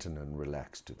flatten and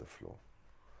relax to the floor.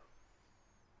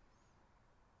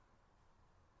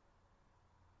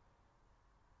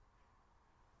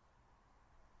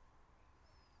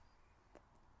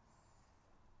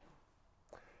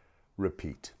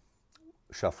 Repeat.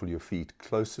 Shuffle your feet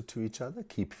closer to each other.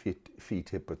 Keep feet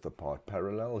hip width apart,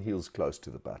 parallel, heels close to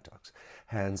the buttocks.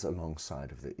 Hands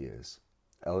alongside of the ears.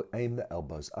 Aim the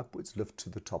elbows upwards. Lift to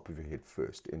the top of your head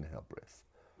first. Inhale breath.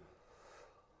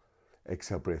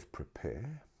 Exhale breath,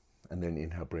 prepare. And then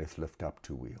inhale breath, lift up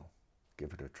to wheel.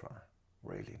 Give it a try.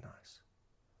 Really nice.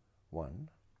 1,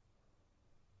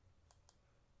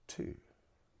 2,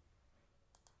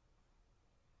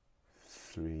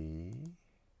 3,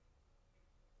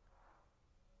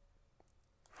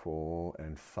 4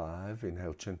 and 5.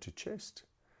 Inhale, chin to chest,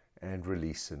 and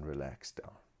release and relax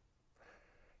down.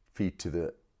 Feet to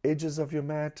the edges of your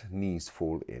mat, knees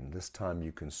fall in. This time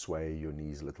you can sway your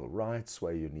knees a little right,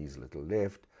 sway your knees a little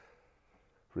left,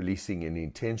 releasing any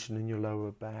tension in your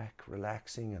lower back,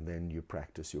 relaxing, and then you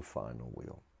practice your final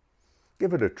wheel.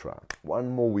 Give it a try. 1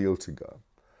 more wheel to go.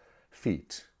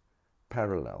 Feet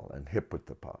parallel and hip width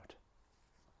apart.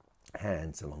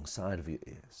 Hands alongside of your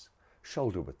ears,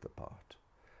 shoulder width apart.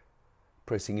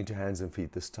 Pressing into hands and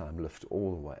feet this time, lift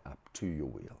all the way up to your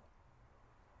wheel.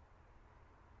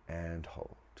 And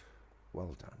hold.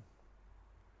 Well done.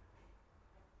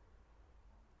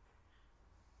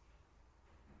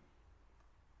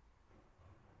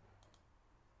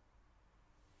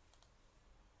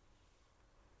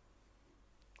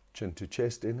 Chin to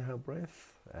chest, inhale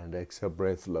breath, and exhale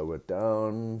breath, lower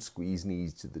down, squeeze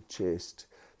knees to the chest.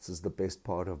 This is the best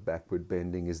part of backward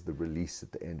bending, is the release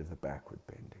at the end of the backward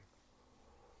bending.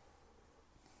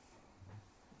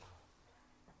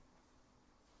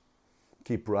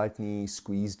 Keep right knee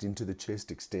squeezed into the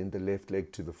chest, extend the left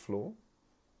leg to the floor.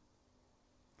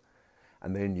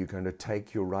 And then you're going to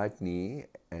take your right knee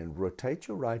and rotate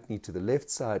your right knee to the left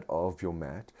side of your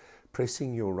mat,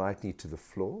 pressing your right knee to the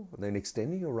floor, and then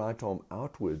extending your right arm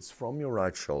outwards from your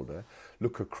right shoulder.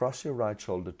 Look across your right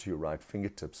shoulder to your right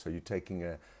fingertips. So you're taking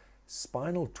a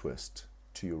spinal twist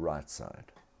to your right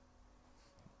side.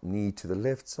 Knee to the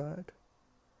left side,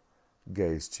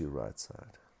 gaze to your right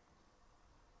side.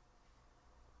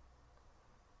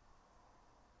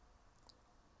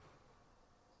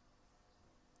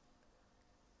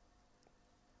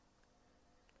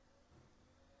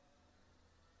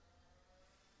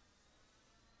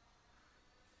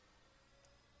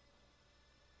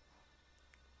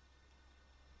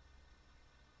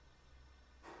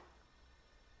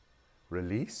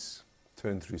 Release,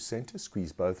 turn through center,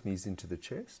 squeeze both knees into the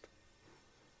chest.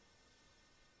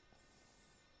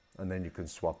 And then you can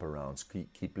swap around.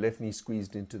 Keep left knee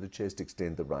squeezed into the chest,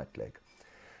 extend the right leg.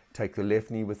 Take the left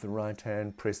knee with the right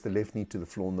hand, press the left knee to the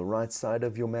floor on the right side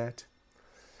of your mat.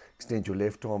 Extend your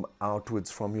left arm outwards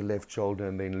from your left shoulder,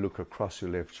 and then look across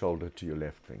your left shoulder to your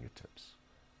left fingertips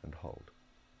and hold.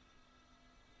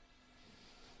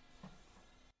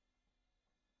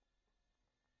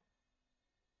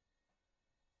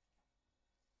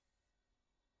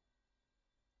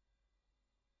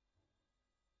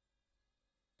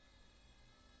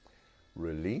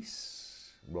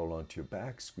 Release, roll onto your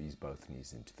back, squeeze both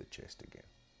knees into the chest again.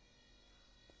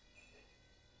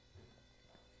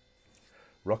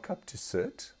 Rock up to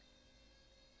sit.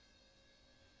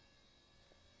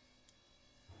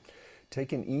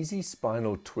 Take an easy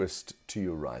spinal twist to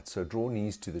your right. So draw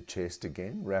knees to the chest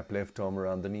again. Wrap left arm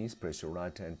around the knees. Press your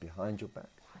right hand behind your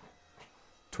back.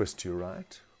 Twist to your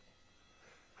right.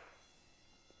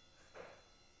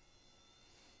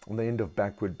 On the end of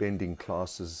backward bending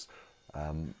classes,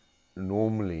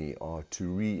 normally are to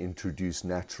reintroduce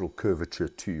natural curvature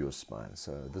to your spine.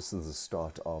 So this is the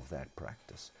start of that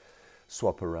practice.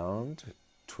 Swap around,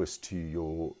 twist to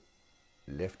your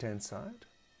left hand side.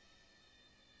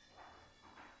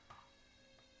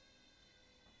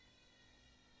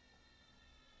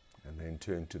 And then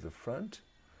turn to the front.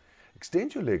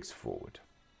 Extend your legs forward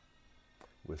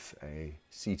with a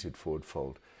seated forward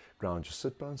fold. Ground your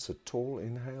sit bones, sit tall,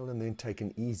 inhale, and then take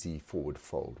an easy forward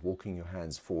fold, walking your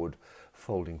hands forward,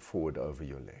 folding forward over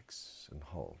your legs, and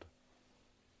hold.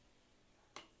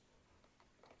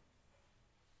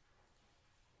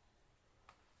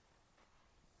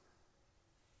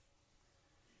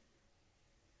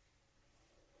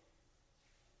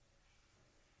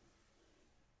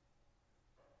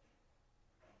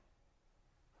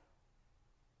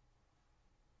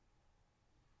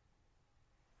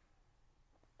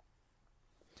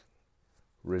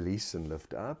 Release and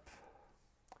lift up.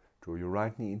 Draw your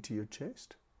right knee into your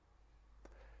chest.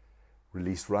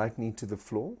 Release right knee to the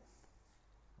floor.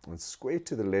 And square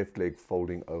to the left leg,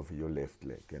 folding over your left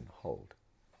leg, and hold.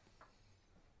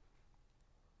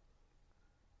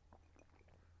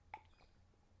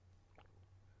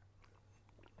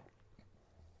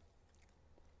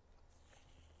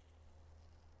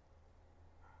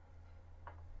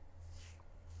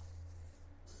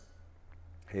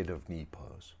 Head of knee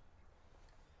pose.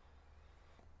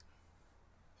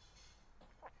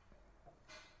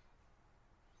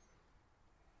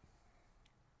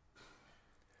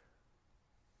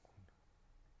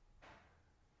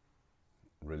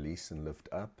 Release and lift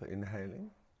up,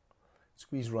 inhaling.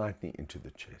 Squeeze right knee into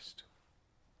the chest.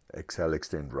 Exhale,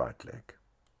 extend right leg.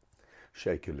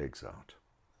 Shake your legs out.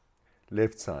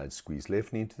 Left side, squeeze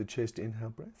left knee into the chest,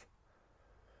 inhale, breath.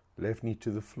 Left knee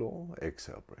to the floor,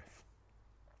 exhale, breath.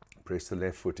 Press the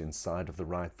left foot inside of the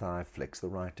right thigh, flex the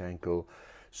right ankle,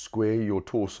 square your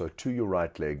torso to your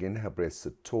right leg. Inhale, breath,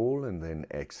 sit tall, and then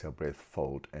exhale, breath,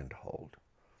 fold and hold.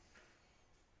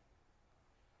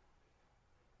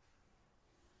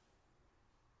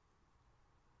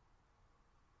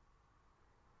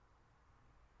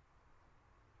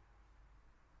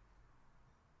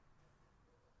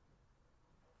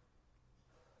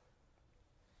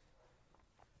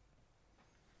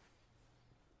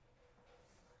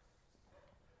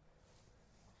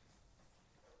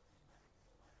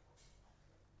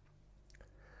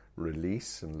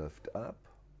 Release and lift up.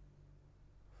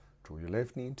 Draw your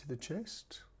left knee into the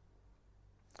chest.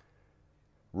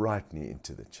 Right knee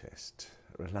into the chest.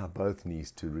 Allow both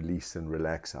knees to release and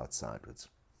relax out sideways.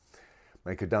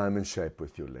 Make a diamond shape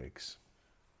with your legs.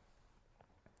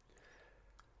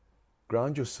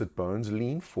 Ground your sit bones,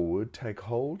 lean forward, take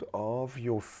hold of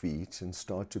your feet and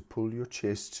start to pull your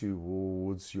chest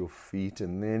towards your feet,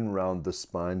 and then round the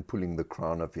spine, pulling the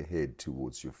crown of your head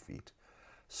towards your feet.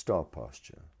 Star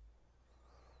posture.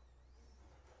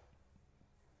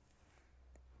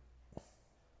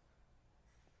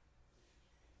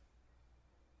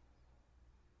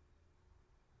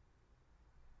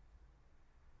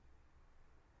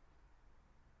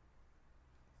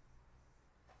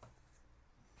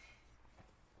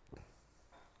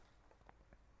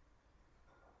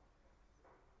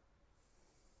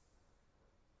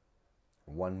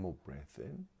 One more breath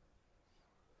in.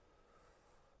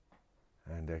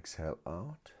 And exhale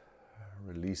out.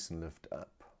 Release and lift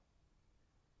up.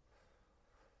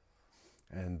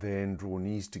 And then draw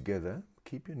knees together.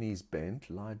 Keep your knees bent.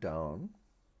 Lie down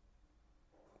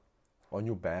on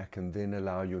your back, and then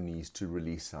allow your knees to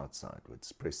release out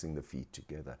sideways, pressing the feet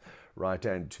together. Right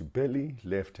hand to belly,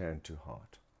 left hand to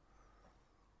heart.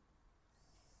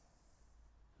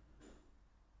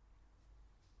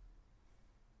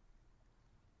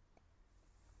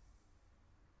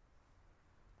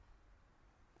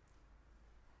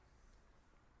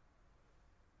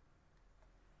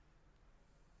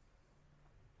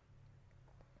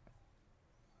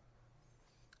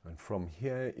 And from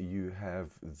here, you have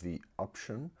the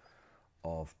option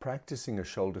of practicing a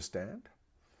shoulder stand.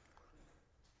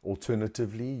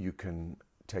 Alternatively, you can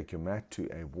take your mat to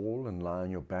a wall and lie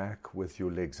on your back with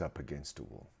your legs up against a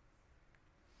wall.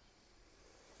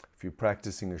 If you're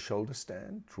practicing a shoulder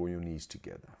stand, draw your knees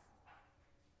together.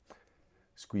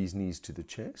 Squeeze knees to the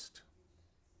chest.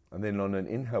 And then on an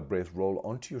inhale breath, roll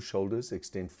onto your shoulders,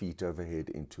 extend feet overhead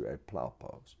into a plow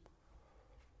pose.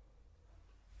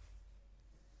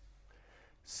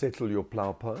 Settle your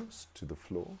plow pose to the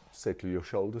floor. Settle your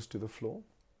shoulders to the floor.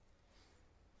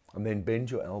 And then bend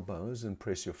your elbows and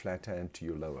press your flat hand to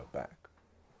your lower back.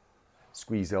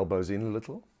 Squeeze elbows in a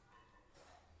little.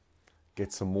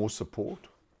 Get some more support.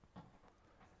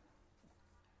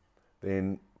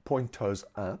 Then point toes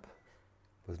up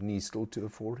with knees still to the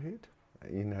forehead.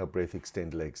 Inhale, breath,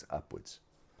 extend legs upwards.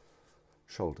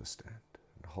 Shoulder stand.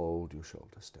 And hold your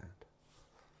shoulder stand.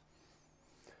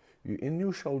 You're in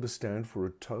your shoulder stand for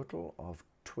a total of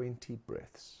 20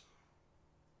 breaths.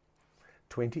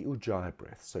 20 Ujjayi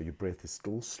breaths, so your breath is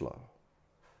still slow,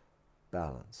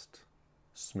 balanced,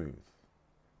 smooth,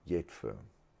 yet firm.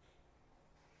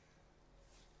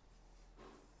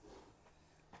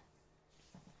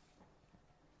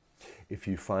 If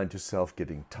you find yourself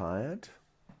getting tired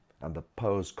and the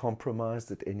pose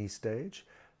compromised at any stage,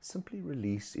 simply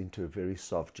release into a very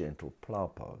soft, gentle plow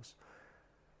pose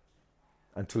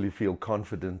until you feel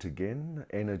confident again,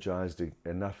 energized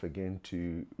enough again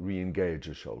to re-engage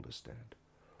a shoulder stand.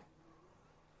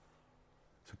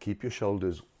 So keep your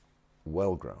shoulders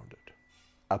well grounded,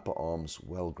 upper arms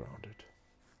well grounded,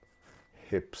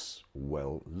 hips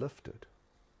well lifted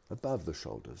above the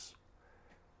shoulders,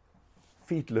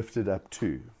 Feet lifted up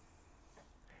too.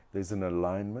 There's an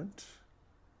alignment,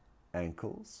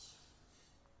 ankles,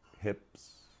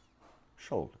 hips,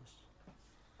 shoulders,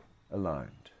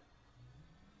 aligned,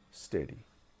 steady.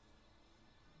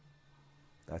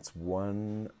 That's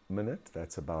 1 minute,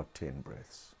 that's about 10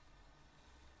 breaths.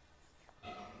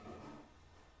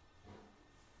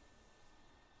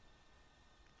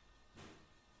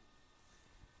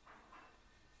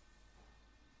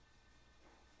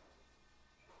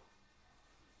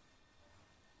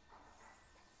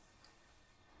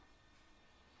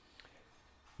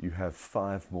 You have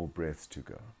 5 more breaths to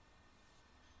go.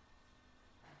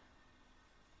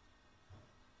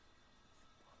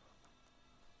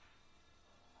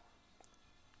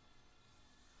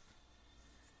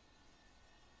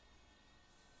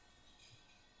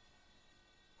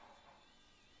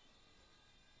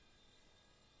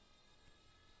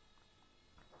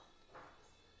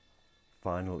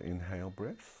 Final inhale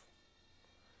breath.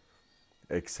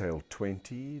 Exhale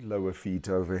 20, lower feet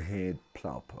overhead,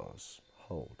 plow pose.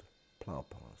 Hold, plow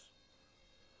pose.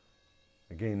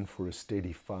 Again for a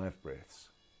steady 5 breaths.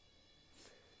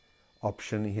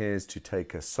 Option here is to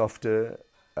take a softer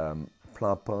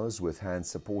plow pose with hands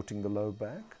supporting the low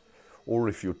back, or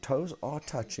if your toes are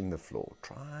touching the floor,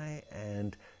 try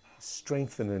and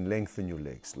strengthen and lengthen your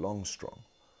legs, long, strong.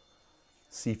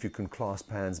 See if you can clasp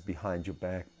hands behind your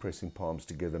back, pressing palms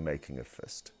together, making a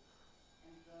fist.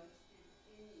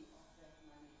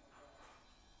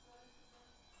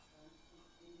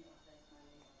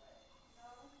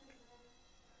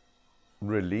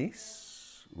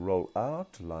 Release, roll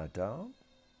out, lie down.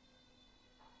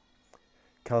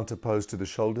 Counter pose to the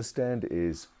shoulder stand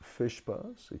is fish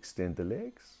pose. Extend the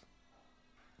legs.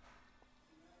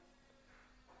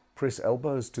 Press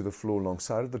elbows to the floor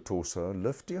alongside of the torso.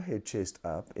 Lift your head, chest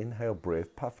up. Inhale,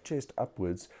 breath. Puff chest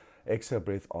upwards. Exhale,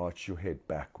 breath. Arch your head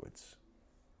backwards.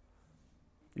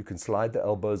 You can slide the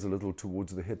elbows a little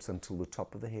towards the hips until the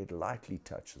top of the head lightly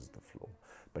touches the floor.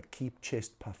 But keep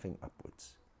chest puffing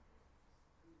upwards.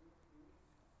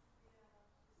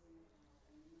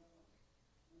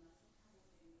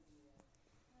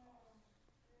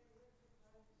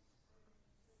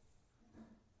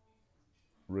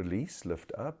 Release,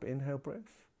 lift up, inhale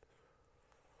breath.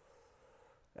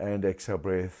 And exhale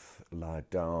breath, lie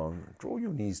down. Draw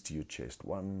your knees to your chest.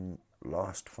 One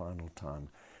last final time.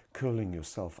 Curling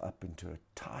yourself up into a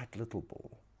tight little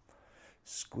ball.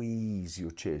 Squeeze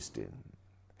your chest in.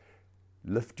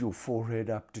 Lift your forehead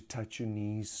up to touch your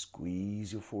knees.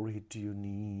 Squeeze your forehead to your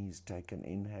knees. Take an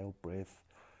inhale breath.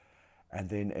 And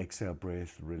then exhale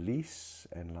breath, release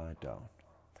and lie down.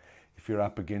 If you're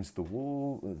up against the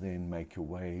wall, then make your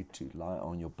way to lie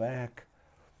on your back,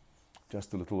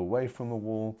 just a little away from the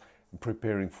wall, and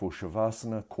preparing for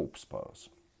Shavasana, corpse pose.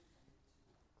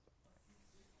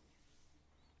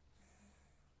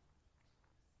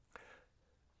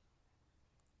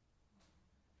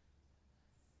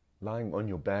 Lying on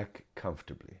your back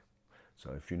comfortably.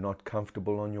 So if you're not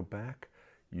comfortable on your back,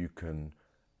 you can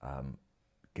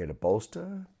get a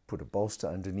bolster, put a bolster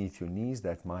underneath your knees.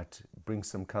 That might bring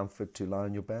some comfort to lie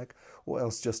on your back, or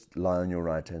else just lie on your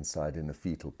right hand side in a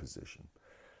fetal position.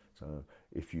 So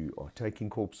if you are taking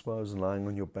corpse pose and lying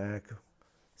on your back,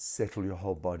 settle your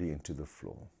whole body into the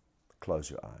floor. Close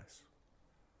your eyes.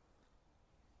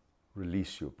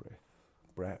 Release your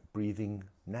breath. Breathing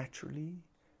naturally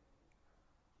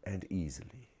and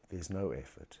easily. There's no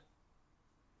effort.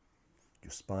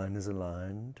 Your spine is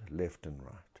aligned, left and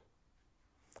right.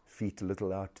 Feet a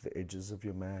little out to the edges of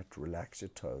your mat. Relax your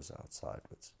toes out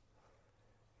sideways.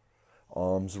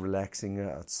 Arms relaxing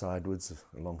out sideways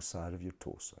alongside of your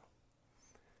torso.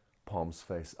 Palms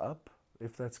face up,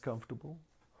 if that's comfortable,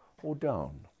 or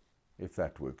down, if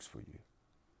that works for you.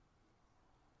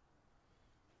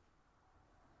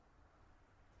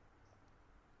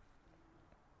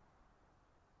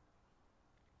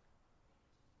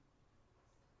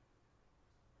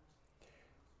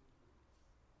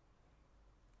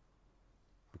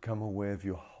 Become aware of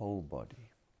your whole body.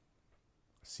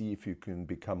 See if you can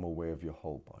become aware of your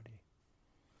whole body.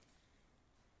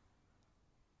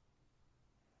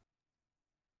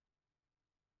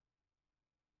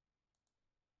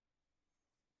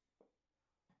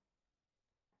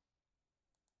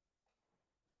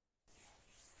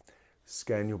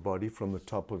 Scan your body from the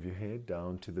top of your head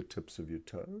down to the tips of your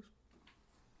toes.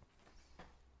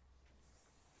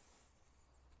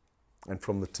 And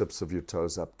from the tips of your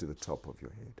toes up to the top of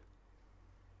your head.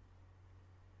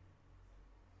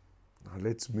 Now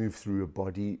let's move through a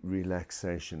body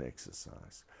relaxation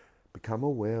exercise. Become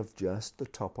aware of just the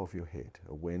top of your head.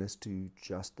 Awareness to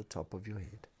just the top of your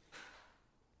head.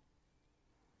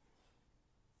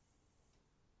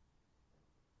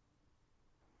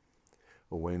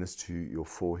 Awareness to your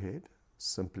forehead.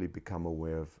 Simply become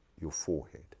aware of your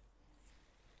forehead.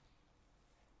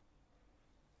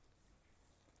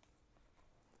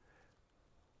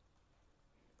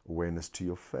 Awareness to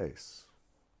your face.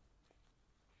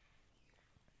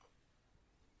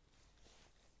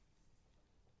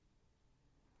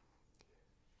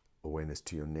 Awareness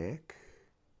to your neck.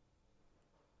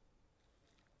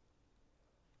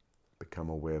 Become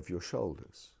aware of your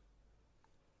shoulders.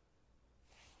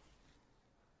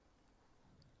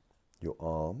 Your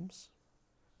arms.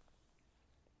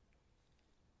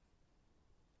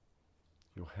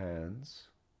 Your hands.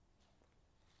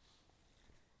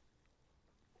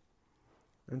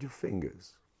 And your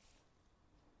fingers.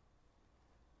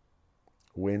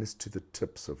 Awareness to the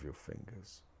tips of your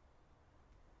fingers.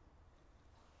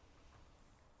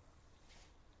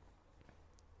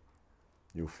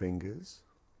 Your fingers,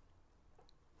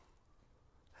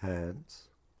 hands,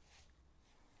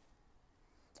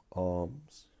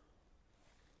 arms,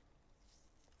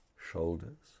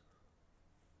 shoulders.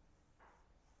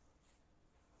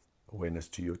 Awareness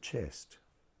to your chest.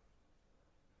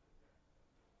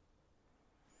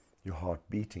 Your heart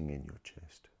beating in your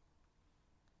chest.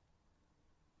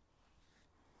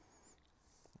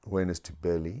 Awareness to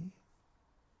belly,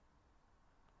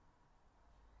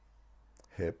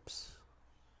 hips,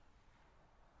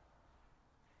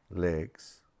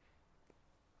 legs,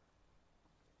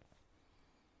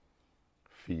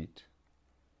 feet,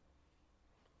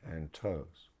 and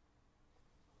toes.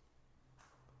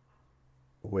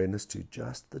 Awareness to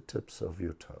just the tips of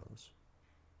your toes.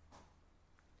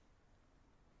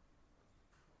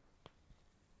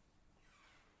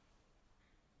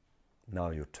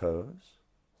 Now your toes,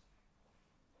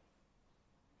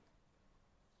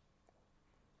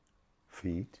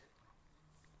 feet,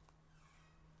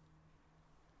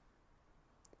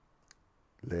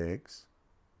 legs,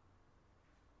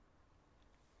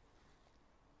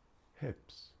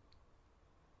 hips,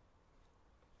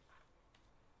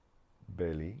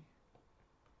 belly,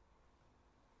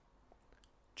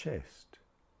 chest,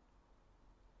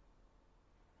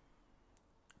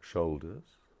 shoulders,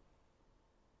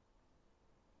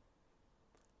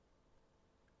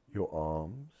 your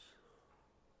arms,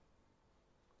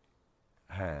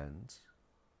 hands,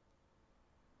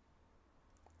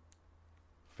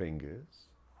 fingers,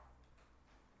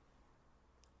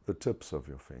 the tips of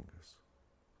your fingers,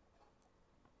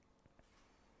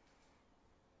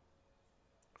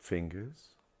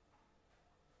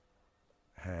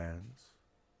 hands,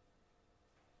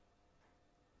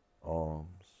 arms,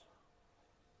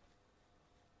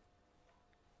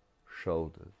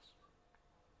 shoulders,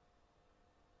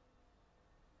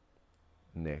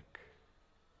 neck,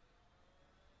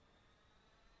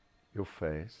 your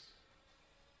face,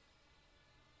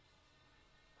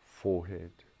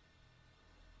 forehead,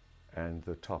 and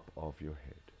the top of your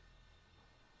head.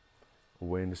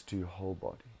 Awareness to your whole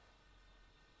body.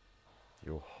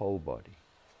 Your whole body.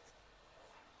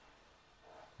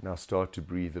 Now start to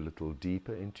breathe a little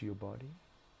deeper into your body,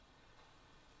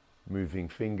 moving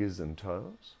fingers and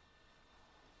toes,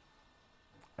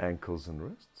 ankles and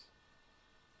wrists.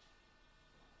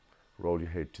 Roll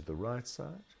your head to the right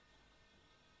side,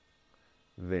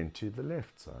 then to the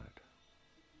left side.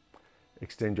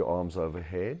 Extend your arms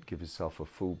overhead, give yourself a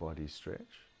full body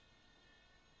stretch,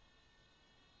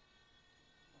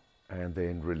 and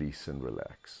then release and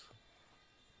relax.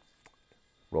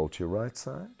 Roll to your right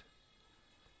side,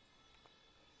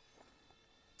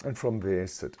 and from there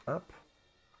sit up.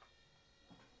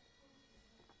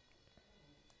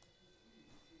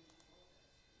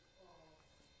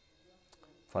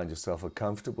 Find yourself a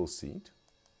comfortable seat.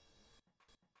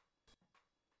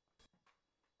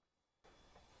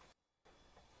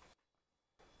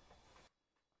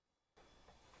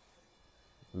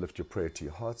 Lift your prayer to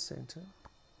your heart center.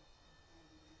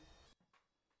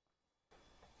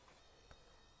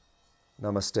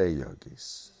 Namaste,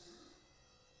 yogis.